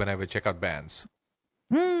I do whenever I check out bands.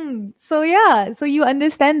 so yeah, so you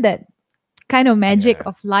understand that kind of magic Yeah.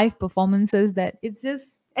 of live performances, that it's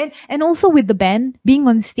just, and also with the band being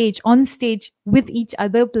on stage with each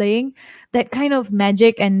other playing, that kind of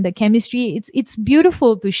magic and the chemistry, it's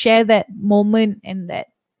beautiful to share that moment and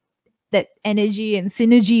that energy and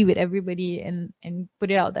synergy with everybody and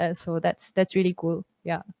put it out there. So that's really cool.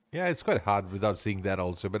 Yeah. Yeah, it's quite hard without seeing that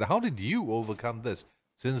also. But how did you overcome this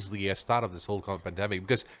since the start of this whole pandemic?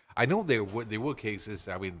 Because I know there were cases.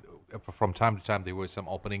 I mean, from time to time there were some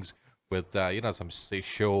openings with some say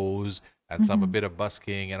shows and some a Mhm. bit of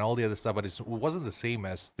busking and all the other stuff. But it wasn't the same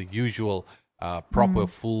as the usual proper Mm.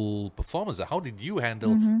 full performance. How did you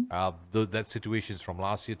handle Mhm. that situations from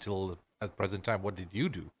last year till at present time? What did you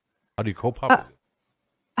do? How do you cope up Uh, with it?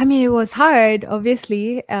 I mean, it was hard,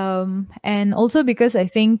 obviously, and also because I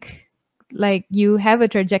think like you have a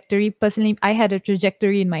trajectory. Personally, I had a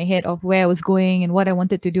trajectory in my head of where I was going and what I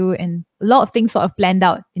wanted to do, and a lot of things sort of planned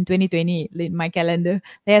out in 2020 in my calendar.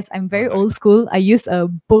 Yes, I'm Oh, very old nice. school. I use a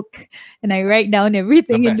book and I write down The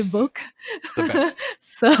everything in the best. book. The best.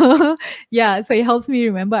 So yeah, so it helps me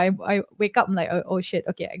remember. I wake up, I'm like, oh shit,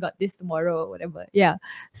 okay, I got this tomorrow or whatever. Yeah.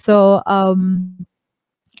 So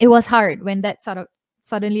it was hard when that sort of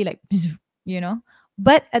suddenly like you know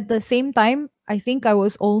but at the same time, I think I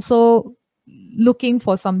was also looking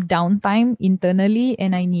for some downtime internally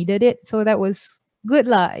and I needed it, so that was good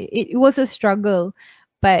lah. It was a struggle,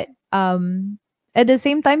 but at the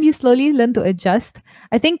same time you slowly learn to adjust.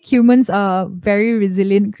 I think humans are very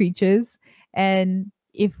resilient creatures, and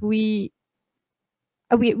if we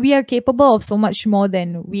are capable of so much more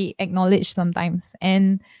than we acknowledge sometimes.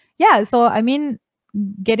 And yeah, so I mean,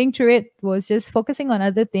 getting through it was just focusing on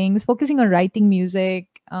other things, focusing on writing music,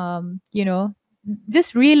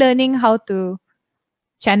 just relearning how to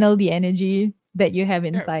channel the energy that you have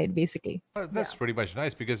Yeah. inside, basically. That's Yeah. pretty much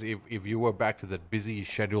nice because if you were back to that busy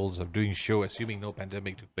schedules of doing show, assuming no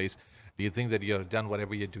pandemic took place, do you think that you're done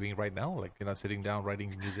whatever you're doing right now, like sitting down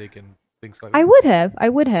writing music and things like I that? would have. I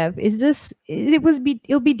would have. It's just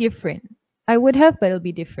it'll be different. I would have, but it'll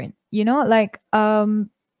be different. Like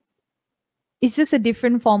it's just a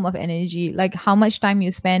different form of energy. Like how much time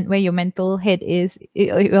you spend, where your mental head is,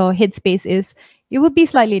 your headspace is, it would be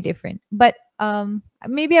slightly different. But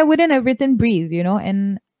maybe I wouldn't have written "Breathe,"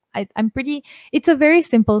 and I'm pretty. It's a very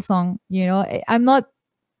simple song. I'm not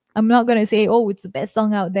gonna say, oh, it's the best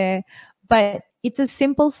song out there, but it's a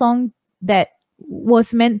simple song that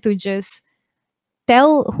was meant to just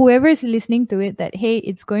tell whoever's listening to it that, hey,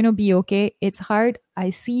 it's going to be okay. It's hard. I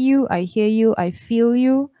see you, I hear you, I feel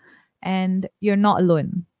you, and you're not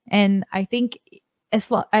alone. And I think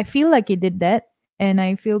I feel like it did that, and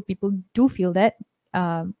I feel people do feel that.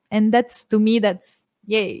 And that's, to me, that's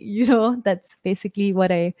yay. That's basically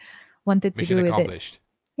what I wanted to Mission do with it. accomplished.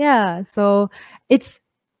 Yeah. So it's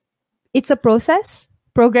it's a process.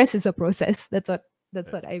 Progress is a process. That's what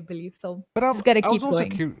I believe. So But just gotta I was keep also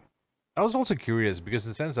going. curious. I was also curious because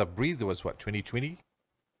in the sense of Breathe, it was what 2020. Is it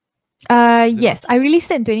not Yes, I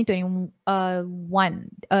released it in 2021,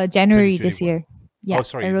 January this 2021? year. Yeah, Oh, I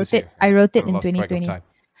sorry, wrote this it. year. I I wrote kind it of in lost track of 2020. time.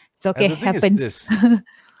 It's okay, And the thing is happens. this: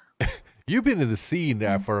 you've been in the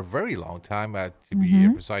scene for a very long time, to be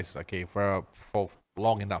Mm-hmm. precise. Okay, for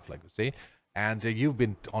long enough, like we say. And you've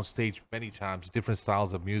been on stage many times, different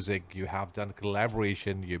styles of music. You have done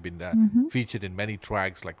collaboration. You've been Mm-hmm. featured in many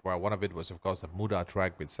tracks. Like one of it was, of course, the Muda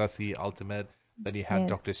track with Sasi Ultimate. Then you had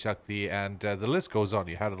Dr. Yes. Shakti, and the list goes on.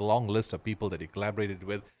 You had a long list of people that you collaborated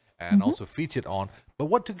with and Mm-hmm. also featured on. But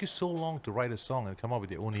what took you so long to write a song and come up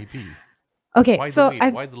with your own EP? Okay, Why the so wait?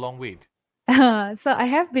 I've Why the long wait? so I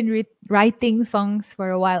have been writing songs for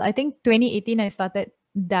a while. I think 2018 I started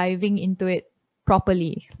diving into it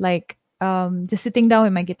properly, like just sitting down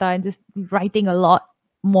with my guitar and just writing a lot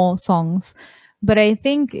more songs. But I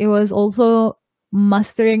think it was also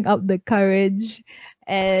mustering up the courage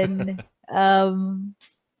and um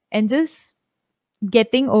and just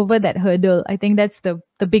getting over that hurdle. I think that's the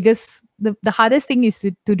biggest, the hardest thing is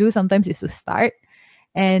to do sometimes is to start.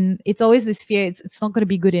 And it's always this fear, it's not going to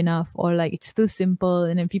be good enough, or like it's too simple,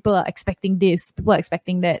 and then people are expecting this, people are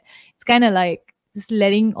expecting that. It's kind of like just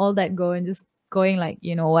letting all that go and just going like,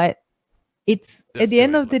 you know what, it's at Just the do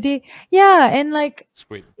end it. of the Like, day, yeah. And like it's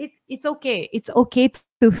great. it's okay, it's okay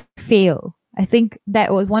to fail. I think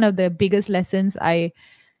that was one of the biggest lessons I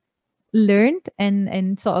learned,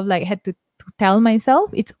 and sort of like had to tell myself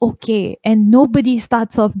it's okay, and nobody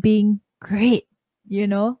starts off being great, you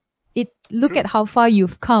know. It Look True. at how far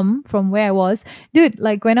you've come from where I was, dude.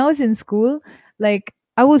 Like when I was in school, like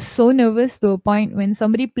I was so nervous to a point when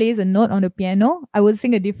somebody plays a note on the piano, I would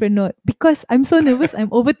sing a different note because I'm so nervous, I'm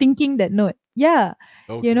overthinking that note. Yeah,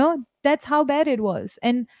 you Okay. know, that's how bad it was.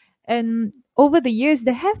 And over the years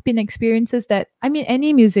there have been experiences that, I mean,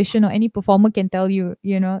 any musician or any performer can tell you,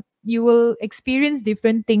 you know, you will experience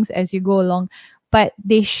different things as you go along, but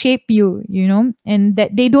they shape you, you know, and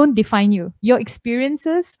that they don't define you. Your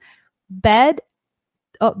experiences, bad,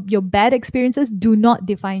 your bad experiences do not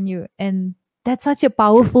define you. And that's such a True.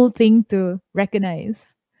 powerful thing to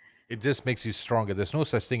recognize. It just makes you stronger. There's no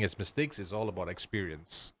such thing as mistakes. It's all about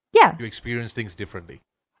experience. Yeah. You experience things differently.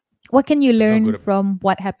 What can you There's no learn good. from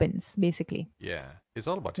what happens, basically? Yeah, it's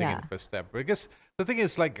all about taking Yeah. the first step. Because the thing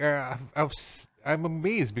is, like, I'm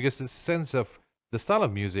amazed because the sense of the style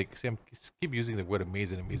of music. See, keep using the word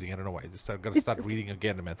amazing, amazing. I don't know why. I just got to It's start reading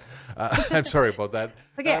again, man. I'm sorry about that.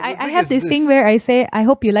 okay. The I thing have is this thing this. where I say, I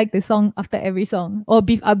hope you like the song after every song, or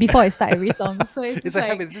before I start every song. So it's It's just a like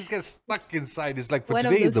habit. It just gets stuck inside. It's like for one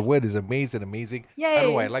of today, the those. word is amazing, amazing. I don't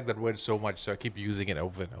know why I Yay. like that word so much, so I keep using it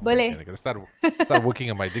over and over again. Boleh. I gotta start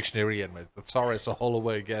working on my dictionary and my thesaurus all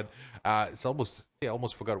over again. It's almost I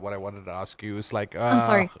almost forgot what I wanted to ask you. It's like I'm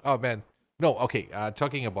sorry. oh man, no, okay.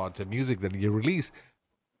 Talking about the music that you release,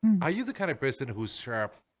 Mm. are you the kind of person who's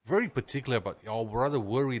very particular about, or rather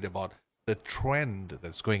worried about the trend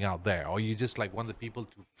that's going out there, or you just like want the people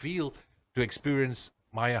to feel, to experience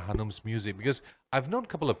Maya Hanum's music? Because I've known a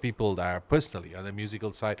couple of people that are personally on the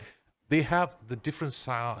musical side, they have the different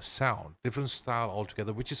sound, different style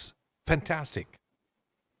altogether, which is fantastic,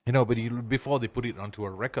 but before they put it onto a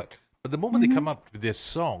record. But the moment they Mm-hmm. come up with their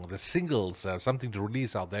song, the singles, something to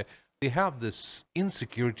release out there, they have this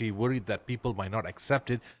insecurity, worried that people might not accept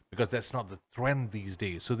it because that's not the trend these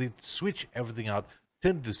days. So they switch everything out,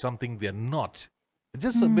 turn to something they're not.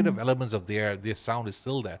 Just a bit of Mm. elements of their sound is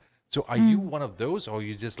still there. So are you Mm. one of those, or are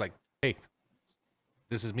you just like, hey,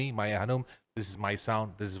 this is me, Maya Hanum, this is my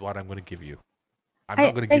sound, this is what I'm going to give you. I'm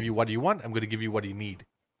not going to I give you what you want, I'm going to give you what you need.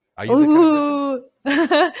 Are you that kind of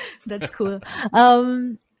person? Ooh, that's cool.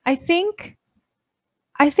 Um, I think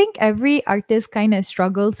I think every artist kind of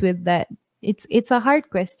struggles with that. It's a hard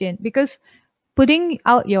question because putting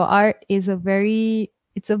out your art is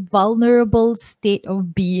it's a vulnerable state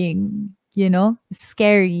of being, you know? It's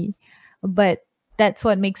scary, but that's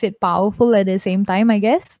what makes it powerful at the same time, I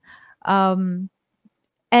guess. Um,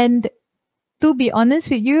 and to be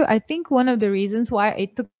honest with you, I think one of the reasons why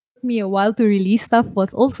it took me a while to release stuff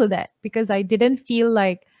was also that, because I didn't feel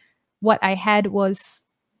like what I had was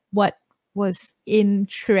what was in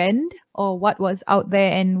trend or what was out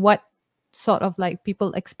there and what sort of like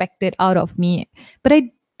people expected out of me. But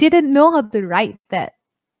I didn't know how to write that.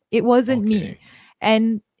 It wasn't me. Okay.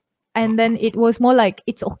 And then it was more like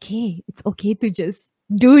it's okay. It's okay to just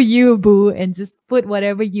do you, boo, and just put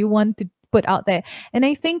whatever you want to put out there. And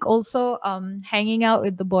I think also hanging out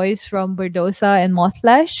with the boys from Berdosa and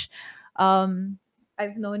Mothflash, um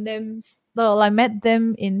I've known them well, I met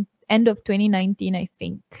them in end of 2019, I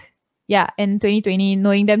think. Yeah, in 2020,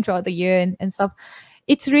 knowing them throughout the year and stuff.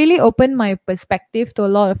 It's really opened my perspective to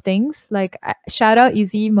a lot of things. Like shout out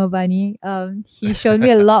Izzy Mavani. He showed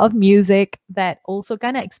me a lot of music that also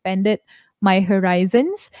kind of expanded my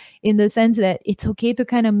horizons, in the sense that it's okay to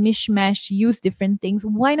kind of mishmash, use different things.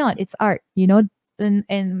 Why not? It's art, you know.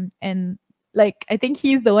 And like I think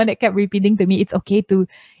he's the one that kept repeating to me, it's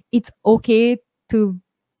okay to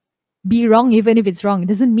be wrong, even if it's wrong. It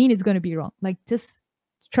doesn't mean it's going to be wrong. Like just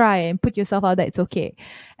try and put yourself out there. It's okay.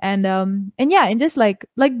 And yeah, and just like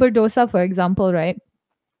Berdosa, for example, right?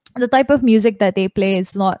 The type of music that they play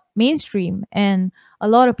is not mainstream, and a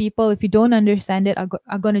lot of people, if you don't understand it,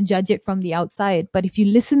 are going to judge it from the outside. But if you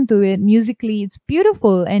listen to it musically, it's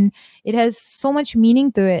beautiful and it has so much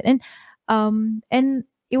meaning to it. And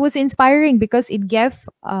it was inspiring because it gave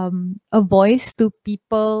a voice to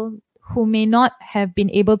people who may not have been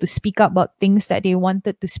able to speak up about things that they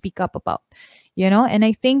wanted to speak up about, you know. And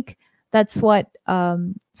I think that's what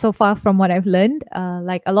so far from what I've learned,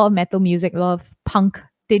 like a lot of metal music, a lot of punk,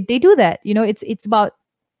 they do that, you know. It's about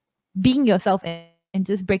being yourself and and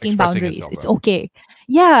just breaking Expressing boundaries. yourself. It's okay.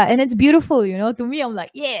 Yeah, and it's beautiful, to me I'm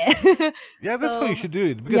like, yeah. Yeah, that's how you So should do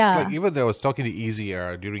it. Because like yeah. even though I was talking to Easy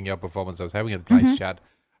during your performance, I was having a nice Mm-hmm. chat.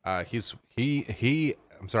 He.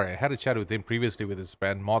 I'm sorry, I had a chat with him previously with his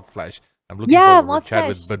band Moth Flash. I'm looking Yeah, forward for a Moth chat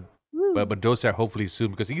with Flash. Woo. Mendoza hopefully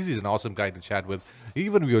soon because Easy is an awesome guy to chat with.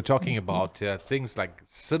 Even we were talking Yes, about yes. things like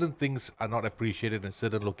certain things are not appreciated in a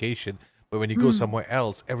certain location, but when you go Mm. somewhere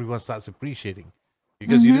else, everyone starts appreciating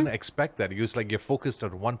because you Mm-hmm. didn't expect that. You're like you're focused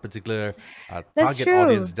on one particular That's target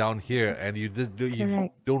audience true. down here, and you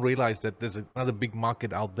Correct. don't realize that there's another big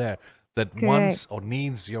market out there that Correct. wants or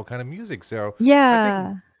needs your kind of music. So I think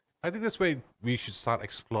Yeah, that's why we should start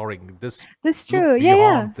exploring this. that's true. Look Yeah,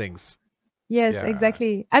 yeah. beyond things. Yes, Yeah,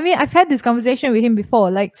 exactly. I mean, I've had this conversation with him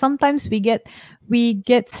before. Like sometimes we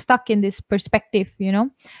get stuck in this perspective,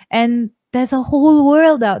 and there's a whole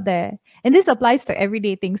world out there. And this applies to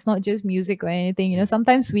everyday things, not just music or anything.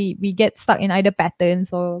 Sometimes we get stuck in either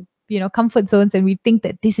patterns or comfort zones, and we think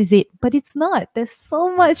that this is it, but it's not. There's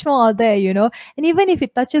so much more out there, And even if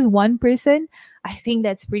it touches one person, I think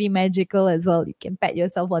that's pretty magical as well. You can pat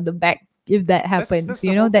yourself on the back if that that's happens.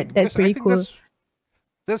 the whole thing That's because I pretty think cool.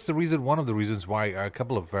 that's the reason. One of the reasons why a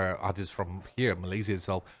couple of artists from here, Malaysia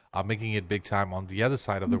itself, are making it big time on the other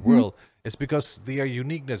side of the Mm-hmm. world is because their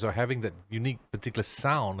uniqueness or having that unique particular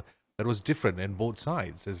sound that was different in both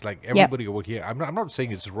sides. It's like Yep. everybody over here. I'm not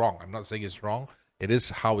saying it's wrong. I'm not saying it's wrong. It is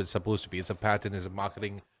how it's supposed to be. It's a pattern. It's a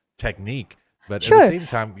marketing technique. But at the Sure. same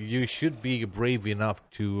time, you should be brave enough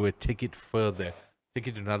to take it further, take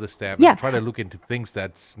it to another step, and Yeah. try to look into things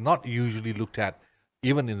that's not usually looked at,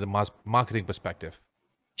 even in the marketing perspective.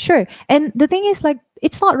 Sure. And the thing is, like,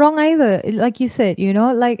 it's not wrong either. Like you said,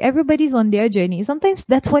 like everybody's on their journey. Sometimes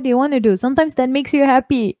that's what they want to do. Sometimes that makes you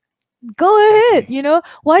happy. Go ahead. Exactly.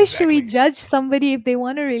 Why should we Exactly. judge somebody if they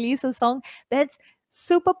want to release a song that's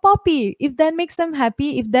super poppy? If that makes them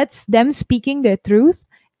happy, if that's them speaking their truth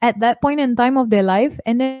at that point in time of their life,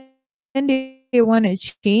 and then they want to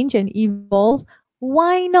change and evolve,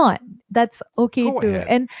 why not? That's okay too. Go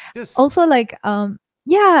And ahead. also, Just like,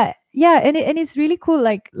 yeah, and it's really cool.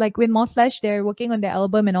 Like with Mothflash, they're working on their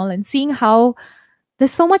album and all, and seeing how there's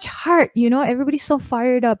so much heart. Everybody's so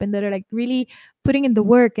fired up, and they're like really putting in the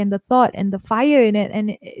work and the thought and the fire in it,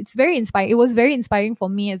 and it's very inspiring. It was very inspiring for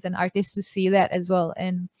me as an artist to see that as well.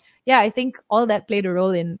 And yeah, I think all that played a role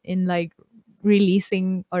in like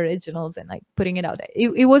releasing originals and like putting it out there.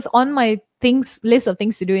 It was on my things list of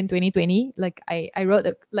things to do in 2020. Like I wrote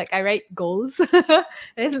like I write goals.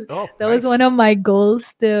 And oh, that was one nice. of my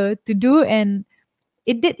goals to do, and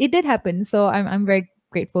it did happen. So I'm very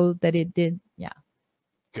grateful that it did. Yeah.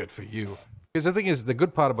 Good for you. Because the thing is, the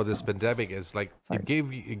good part about this pandemic is like Sorry.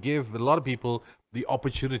 it gave a lot of people the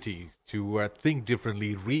opportunity to think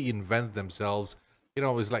differently, reinvent themselves.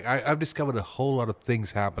 It's like I've discovered a whole lot of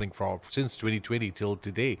things happening from since 2020 till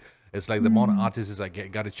today. It's like the more Mm, artists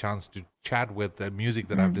got a chance to chat with, the music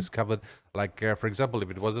that I've mm. discovered. Like for example, if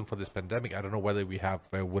it wasn't for this pandemic, I don't know whether we have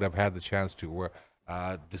would have had the chance to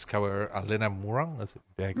discover Alena Murang. I hope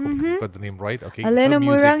I Mm-hmm. got the name right. Okay, her Elena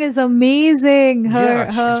music. Murang is amazing. Yeah,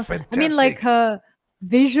 she's I mean, like fantastic. her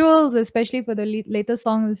visuals, especially for the later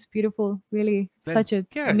song, is beautiful. Really, Then such an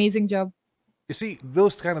yeah, amazing job. you see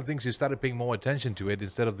those kind of things. You started paying more attention to it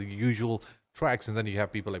instead of the usual tracks, and then you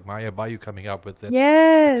have people like Maya Bayu coming up with it.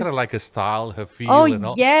 Kind of like Yes. her style, her Oh feel, and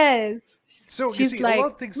all. yes. So you She's see, a lot like,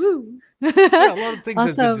 of things. woo. Yeah, a lot of things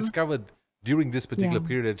has been Awesome. discovered during this Yeah. particular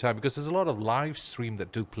period of time because there's a lot of live stream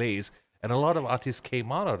that took place, and a lot of artists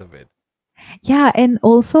came out of it. Yeah, and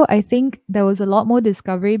also I think there was a lot more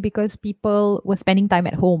discovery because people were spending time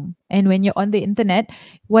at home. And when you're on the internet,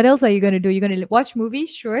 what else are you going to do? You're going to watch movies,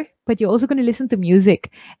 sure, but you're also going to listen to music.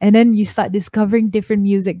 And then you start discovering different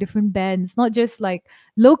music, different bands, not just like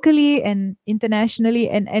locally and internationally.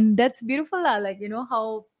 And that's beautiful lah. Like,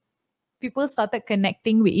 how people started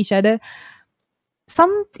connecting with each other.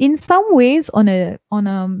 In some ways on a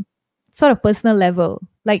sort of personal level.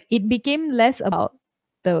 Like it became less about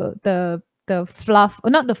the fluff, or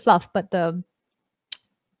not the fluff, but the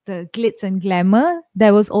glitz and glamour.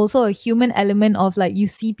 There was also a human element of like you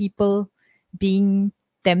see people being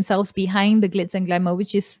themselves behind the glitz and glamour,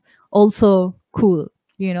 which is also cool,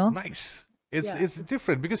 you know? Nice. It's Yeah. it's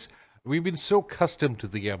different because we've been so accustomed to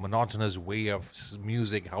the monotonous way of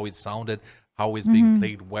music, how it sounded, how it's being Mm-hmm.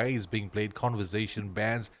 played, where it's being played, conversation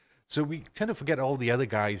bands. So we tend to forget all the other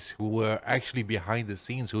guys who were actually behind the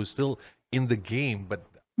scenes, who are still in the game, but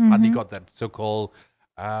hardly Mm-hmm. got that so-called.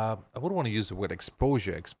 I wouldn't want to use the word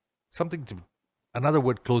exposure, something to another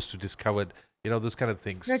word close to discovered. Those kind of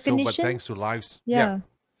things. So, but Recognition? thanks to lives, yeah, Yeah.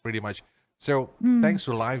 pretty much. So Mm. thanks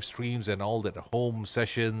to live streams and all that home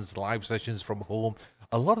sessions, live sessions from home,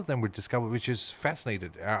 a lot of them were discovered, which is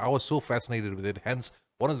fascinated. I was so fascinated with it. Hence,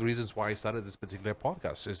 one of the reasons why I started this particular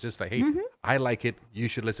podcast. It's just like, hey, Hmm. I like it. You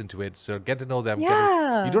should listen to it. So get to know them. Get to,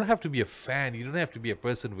 you Yeah. don't have to be a fan. You don't have to be a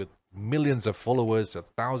person with millions of followers or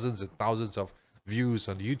thousands and thousands of views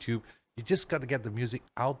on YouTube. You just got to get the music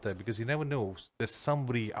out there because you never know. There's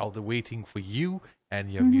somebody out there waiting for you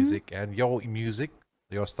and your Hmm. music, and your music,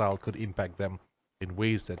 your style could impact them in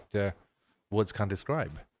ways that words can't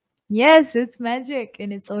describe. Yes, it's magic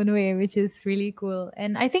in its own way, which is really cool.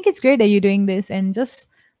 And I think it's great that you're doing this and just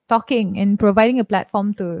talking and providing a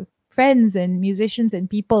platform to friends and musicians and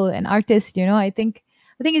people and artists, I think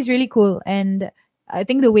it's really cool. And I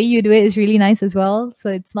think the way you do it is really nice as well. So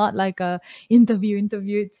it's not like a interview.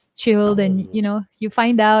 It's chilled and No. you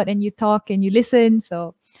find out and you talk and you listen.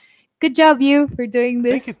 So good job you for doing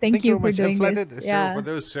Thank you. this. Thank Thank you you very for much. I'm doing this. flattered. So, for Yeah.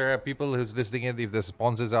 those people who's listening in, if there's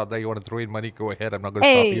sponsors out there, you want to throw in money, go ahead. I'm not going to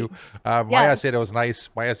stop you. Hey. Maya said it Yes. was nice.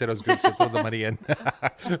 Maya said it was good, so throw the money in.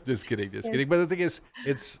 Just kidding. Just kidding. Yes. But the thing is,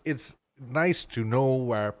 it's nice to know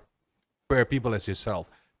where people as yourself,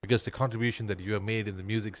 because the contribution that you have made in the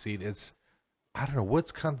music scene, it's I don't know,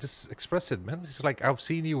 words can't just express it, man. It's like I've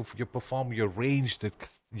seen you perform your range,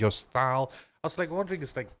 your style. I was like wondering,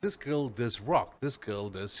 it's like this girl does rock, this girl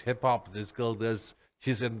does hip hop, this girl does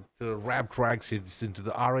she's into the rap tracks, she's into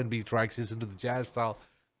the R&B tracks, she's into the jazz style.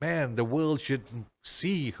 Man, the world should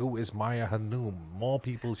see who is Maya Hanoum. More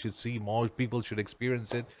people should see, more people should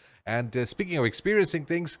experience it. And speaking of experiencing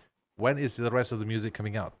things, when is the rest of the music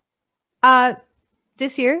coming out? Uh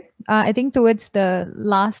this year, I think towards the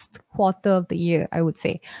last quarter of the year, I would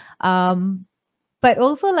say. Um, but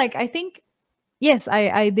also, like, I think, yes,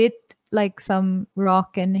 I did like some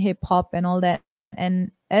rock and hip hop and all that.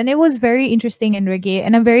 And it was very interesting and reggae.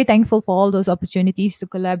 And I'm very thankful for all those opportunities to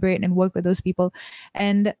collaborate and work with those people.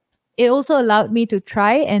 And it also allowed me to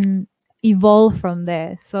try and evolve from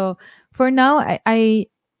there. So for now,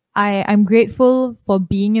 I'm grateful for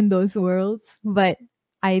being in those worlds, but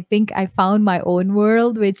I think I found my own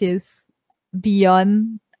world, which is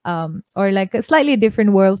beyond or like a slightly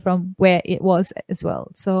different world from where it was as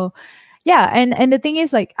well. So yeah, and the thing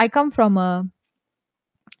is, like, I come from a,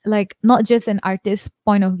 like, not just an artist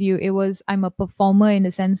point of view. It was, I'm a performer in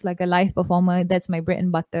the sense, like a live performer. That's my bread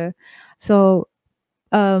and butter. So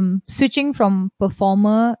switching from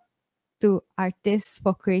performer to artists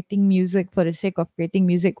for creating music for the sake of creating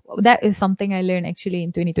music, that is something I learned actually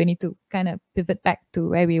in 2022, kind of pivot back to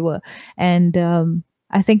where we were. And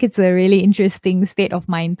I think it's a really interesting state of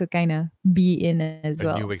mind to kind of be in as A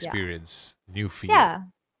well. new Yeah. experience, new feel. Yeah.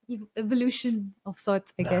 Evolution of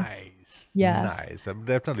sorts, I guess. Nice, Yeah. nice. I'm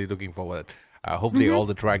definitely looking forward. Hopefully, Hmm. all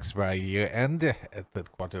the tracks by year end,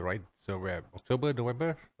 third quarter, right? So we're October,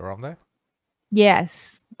 November, around there.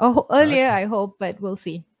 Yes. Oh, earlier, Okay, I hope, but we'll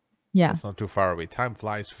see. Yeah. that's not too far away. Time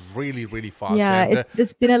flies really, really fast. Yeah. And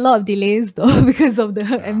There's been a this, lot of delays though because of the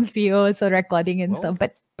uh, MCO, so recording and well, stuff.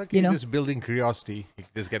 But you okay, know. just building curiosity. You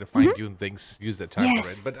just got to fine Mhm. tune things. Use the time for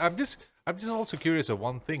it. Yes. But I'm just also curious of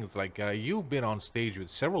one thing. It's like you've been on stage with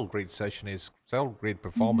several great sessions, several great Mhm.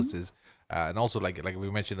 performances, and also like we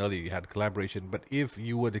mentioned earlier, you had collaboration. But if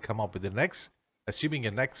you were to come up with the next, assuming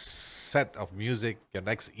your next set of music, your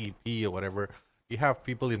next EP or whatever, you have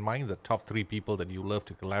people in mind, the top three people that you love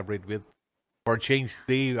to collaborate with. For a change,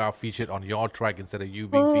 they are featured on your track instead of you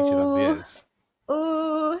being featured on Oh, theirs.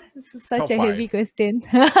 oh, this is such Top a heavy five. question.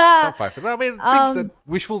 Top five. I mean, things that um,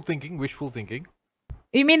 wishful thinking, wishful thinking.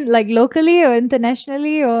 you mean like locally or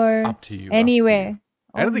internationally or Up to you. Up to you. anywhere?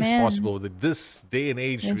 Oh Anything's man, possible with this day and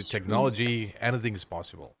age with that's true. technology. Anything is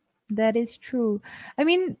possible. That is true. I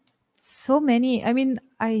mean, so many. I mean,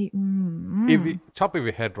 Top of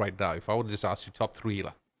your head right now, if I would just ask you top three,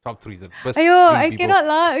 lah, top three, the first Ayo, three I people. cannot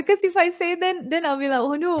lah. Because if I say then I'll be like,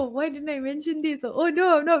 oh no, why didn't I mention this? Oh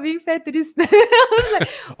no, I'm not being fair to this. I was like,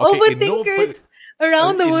 Okay, overthinkers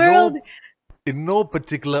around the in world. no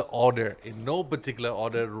particular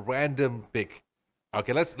order, random pick.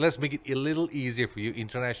 Okay, let's make it a little easier for you,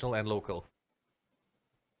 international and local.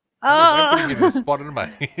 I'm putting you in the Ah, spot in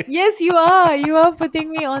my. yes, you are. You are putting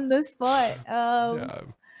me on the spot. Yeah.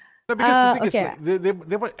 No, because the thing is, Okay. like,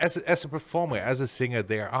 they were, as a performer, as a singer,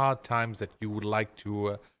 there are times that you would like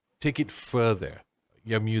to take it further.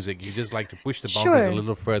 Your music, you just like to push the boundaries a Sure.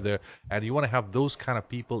 little further, and you want to have those kind of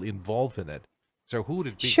people involved in it. So who would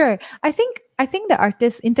it be? Sure. I think the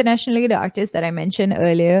artists internationally, the artists that I mentioned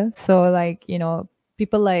earlier. So like,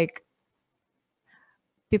 people like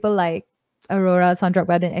people like Aurora, Sandra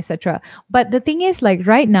Garden, etc. But the thing is, like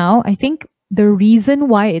right now, I think the reason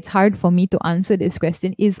why it's hard for me to answer this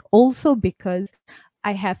question is also because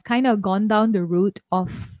I have kind of gone down the route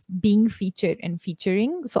of being featured and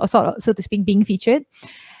featuring, so to speak, being featured. Yeah.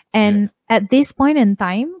 And at this point in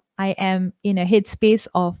time, I am in a headspace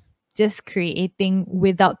of just creating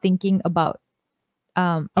without thinking about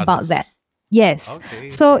that. Others. Yes. Okay.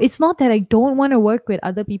 So it's not that I don't want to work with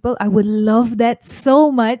other people. I would love that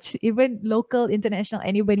so much, even local, international,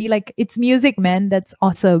 anybody. Like, it's music, man. That's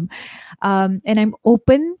awesome. And I'm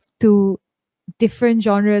open to different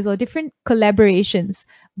genres or different collaborations,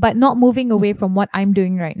 but not moving away from what I'm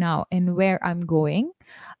doing right now and where I'm going.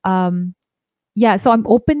 Um, yeah, so I'm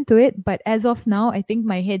open to it, but as of now, I think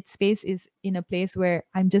my headspace is in a place where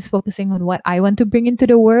I'm just focusing on what I want to bring into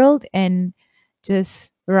the world and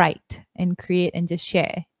just write and create and just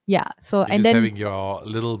share. Yeah. So, You're and just then, having your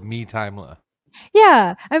little me time.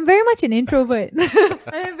 yeah, I'm very much an introvert.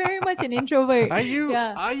 I am very much an introvert. Are you?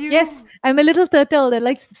 Yeah. Are Yes, you? I'm a little turtle that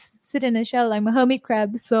likes to sit in a shell. I'm a hermit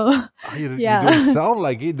crab. So, You don't yeah. sound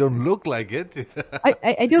like it. Don't look like it.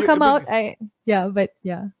 I do you, come but out. Yeah, but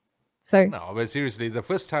yeah. Sorry. no, but seriously, the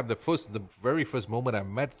first time, the very first moment I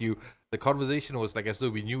met you, the conversation was like as though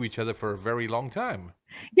we knew each other for a very long time.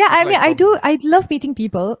 Yeah, It's I mean, like from I love meeting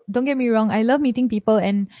people. Don't get me wrong. I love meeting people,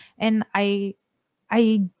 and I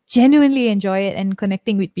genuinely enjoy it and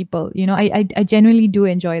connecting with people. I genuinely do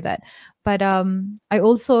enjoy that. But I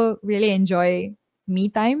also really enjoy me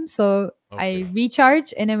time. So I okay,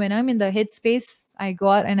 recharge, and then when I'm in the headspace, I go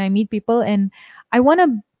out and I meet people, and I want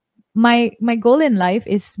to. My goal in life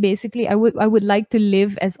is basically I would like to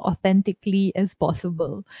live as authentically as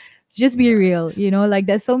possible. Just be real, nice. like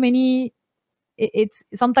there's so many. It's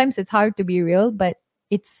sometimes it's hard to be real, but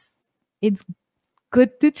it's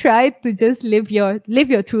good to try to just live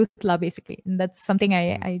your truth lah, basically. And that's something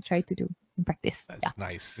I Mm, I try to do in practice. Yeah. that's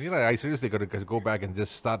nice. I seriously got to go back and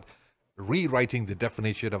just start rewriting the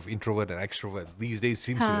definition of introvert and extrovert. These days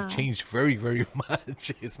seems to have Ha. changed very, very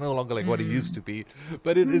much. It's no longer like what it used Mm. to be,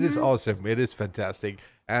 but it is Mm-hmm. awesome. It is fantastic.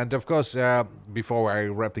 And of course, before I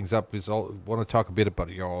wrap things up, is all want to talk a bit about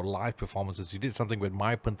your live performances. You did something with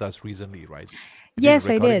My Pantas recently, right? You did a Yes,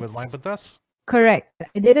 I recording did. with My Pantas. Correct.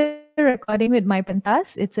 I did a recording with My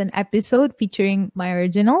Pantas. It's an episode featuring my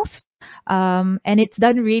originals. And it's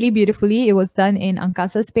done really beautifully. It was done in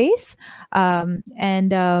Angkasa Space. And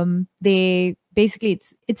they basically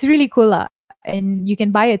it's really cool. And you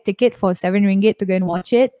can buy a ticket for 7 ringgit to go and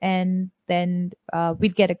watch it. And then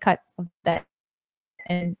we'd get a cut of that.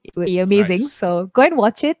 And it would be amazing. Nice. So go and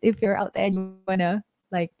watch it if you're out there and you wanna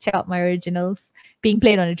like check out my originals being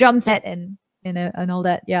played on a drum set and all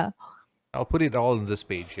that. Yeah. I'll put it all on this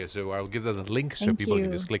page here, so I'll give them the link so Thank people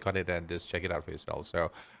can just you. click on it and just check it out for yourself. So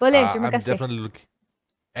Boleh, terima I'm kasih. definitely looking.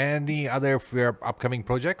 Any other of your upcoming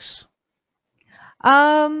projects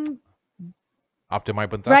Um, after My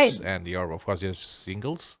right, Pantas and your, of course, your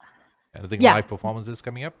singles? Anything yeah. live performances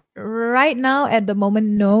coming up? Right now, at the moment,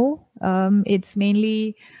 no. It's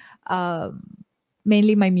um,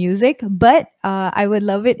 mainly my music, but I would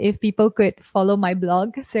love it if people could follow my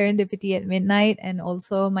blog, Serendipity at Midnight, and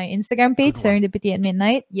also my Instagram page, Good one. Serendipity at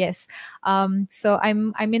Midnight. Yes. So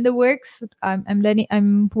I'm in the works. I'm learning.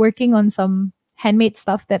 I'm working on some handmade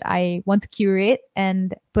stuff that I want to curate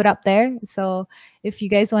and put up there. So if you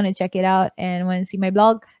guys want to check it out and want to see my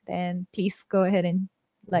blog, then please go ahead and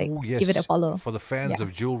like Oh give it a yes, follow. for the fans Yeah.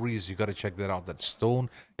 of jewelries, you got to check that out. That stone,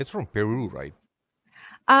 it's from Peru, right?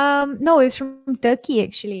 No, it's from Turkey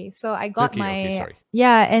actually. So I got Turkey. Okay, my sorry.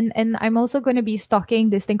 yeah, and I'm also going to be stocking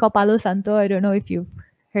this thing called Palo Santo. I don't know if you've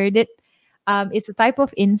heard it. It's a type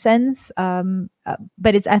of incense,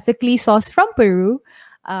 but it's ethically sourced from Peru.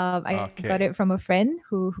 I got it Okay. from a friend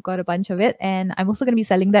who got a bunch of it, and I'm also going to be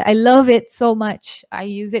selling that. I love it so much. I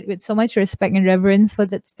use it with so much respect and reverence for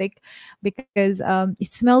that stick because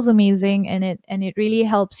it smells amazing and it really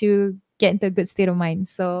helps you get into a good state of mind.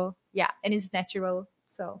 So yeah, and it's natural.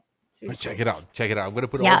 So it's Well, really check cool. it out. Check it out. I'm going to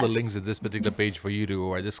put all the Yes. links in this particular page for you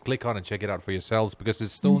to just click on and check it out for yourselves because the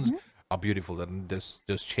stones Mm-hmm. are beautiful and there's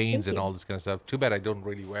chains Thank and you. all this kind of stuff. Too bad I don't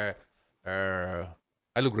really wear. Uh,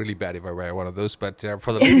 I look really bad if I wear one of those. But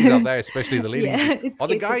for the ladies out there, especially the ladies Yeah, it's or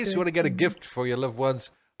the catered guys who want to towards get a women. gift for your loved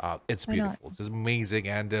ones, it's Why not? beautiful. It's amazing.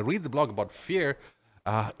 And read the blog about fear.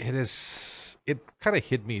 It is. It kind of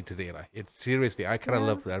hit me today. Like, it seriously. I kind of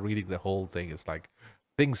Yeah. love reading the whole thing. It's like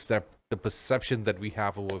things that the perception that we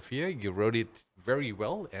have over fear. You wrote it very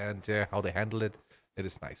well, and how they handle it. It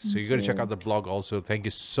is nice. So you Thank got to check out you. the blog also. Thank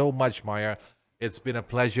you so much, Maya. It's been a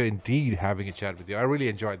pleasure indeed having a chat with you. I really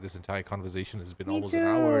enjoyed this entire conversation. It's been Me almost an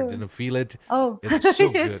hour. too. Didn't feel it. Oh, It's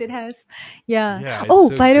so yes, good. it has. Yeah. Yeah, it's Oh,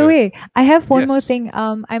 so by the good. way, I have one more Yes. thing.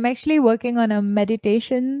 I'm actually working on a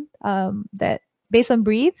meditation that based on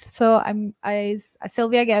Breathe. So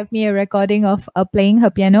Sylvia gave me a recording of playing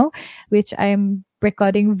her piano, which I'm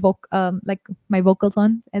recording like my vocals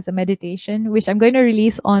on as a meditation, which I'm going to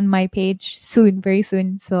release on my page soon, very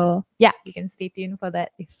soon. So yeah, you can stay tuned for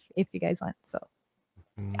that if you guys want. So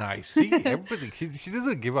Nice. See, everything. She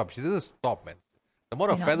doesn't give up. She doesn't stop, man. The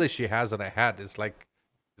amount I of know. feathers she has on her hat is like,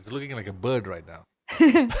 it's looking like a bird right now.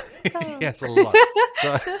 Oh. Yes, a lot.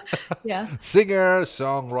 So, Yeah. singer,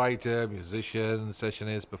 songwriter, musician,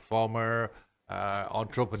 sessionist, performer,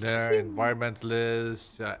 entrepreneur,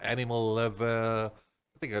 environmentalist, animal lover.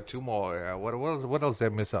 I think I got two more. What else did I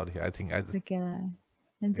miss out here? It's okay lah.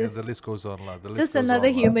 And Yeah, the just list goes on. The list just goes another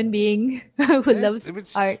on. human being who Yes, loves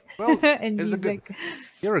which, art well, and it's a good. music.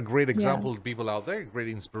 You're a great Yeah. example to people out there. Great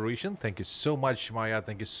inspiration. Thank you so much, Maya.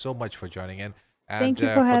 Thank you so much for joining in. And Thank you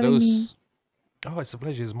for for having me. those, oh, it's a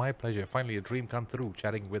pleasure. It's my pleasure. Finally, a dream come true.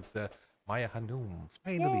 Chatting with Maya Hanoum.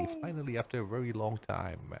 Finally, Yay. finally, after a very long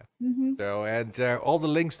time. Mm-hmm. So, and all the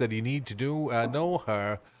links that you need to know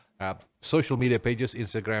her social media pages: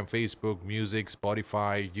 Instagram, Facebook, music,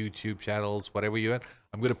 Spotify, YouTube channels, whatever you want.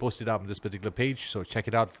 I'm going to post it up on this particular page, so check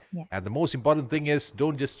it out. Yes. And the most important thing is,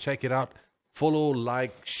 don't just check it out. Follow,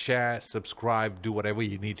 like, share, subscribe, do whatever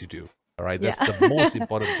you need to do. All right, that's Yeah. the most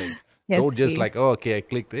important thing. Yes, Don't just like, please. oh, okay, I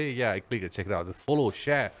clicked. Hey, yeah, I clicked it. Check it out. Follow,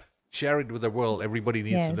 share it with the world. Everybody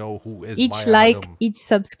needs to Yes. know who is Each Maya like, Hanoum. each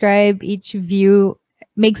subscribe, each view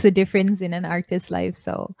makes a difference in an artist's life.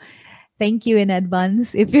 So thank you in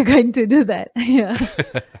advance if you're going to do that. Yeah.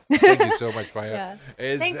 Thank you so much, Maya. Yeah.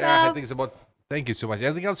 It's, Thanks, I Nav. think it's about. Thank you so much.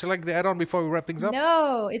 Anything else you'd like to add on before we wrap things up?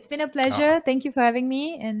 No, it's been a pleasure. Thank you for having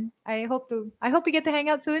me, and I hope we get to hang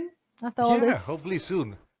out soon after all Yeah, this. hopefully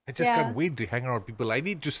soon. I just Yeah. can't wait to hang around with people. I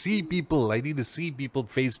need to see people. I need to see people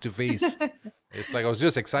face to face. It's like I was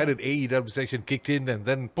just excited. AEW section kicked in, and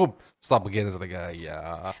then boom, stop again. It's like,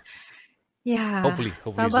 yeah. Yeah. Hopefully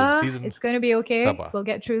soon. Sabah, Season it's going to be okay. Sabah. We'll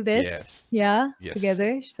get through this. Yes. Yeah. Yes.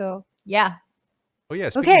 Together. So, yeah. Oh yeah.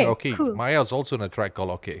 Speaking Okay, of okay, cool. Maya's also in a track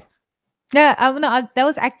called Okay. Yeah, that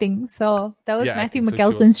was acting. So, that was Yeah, Matthew acting, so she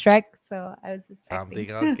McKelson's was- track. So, I was just acting.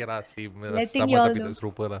 Something kira si Letting sama y'all tapi know. tak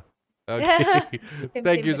serupa lah. Okay. Same,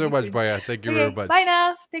 Thank same, you but so much, different. Maya. Thank you Okay, very much. bye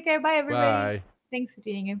now. Take care. Bye, everybody. Bye. Thanks for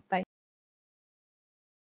tuning in. Bye.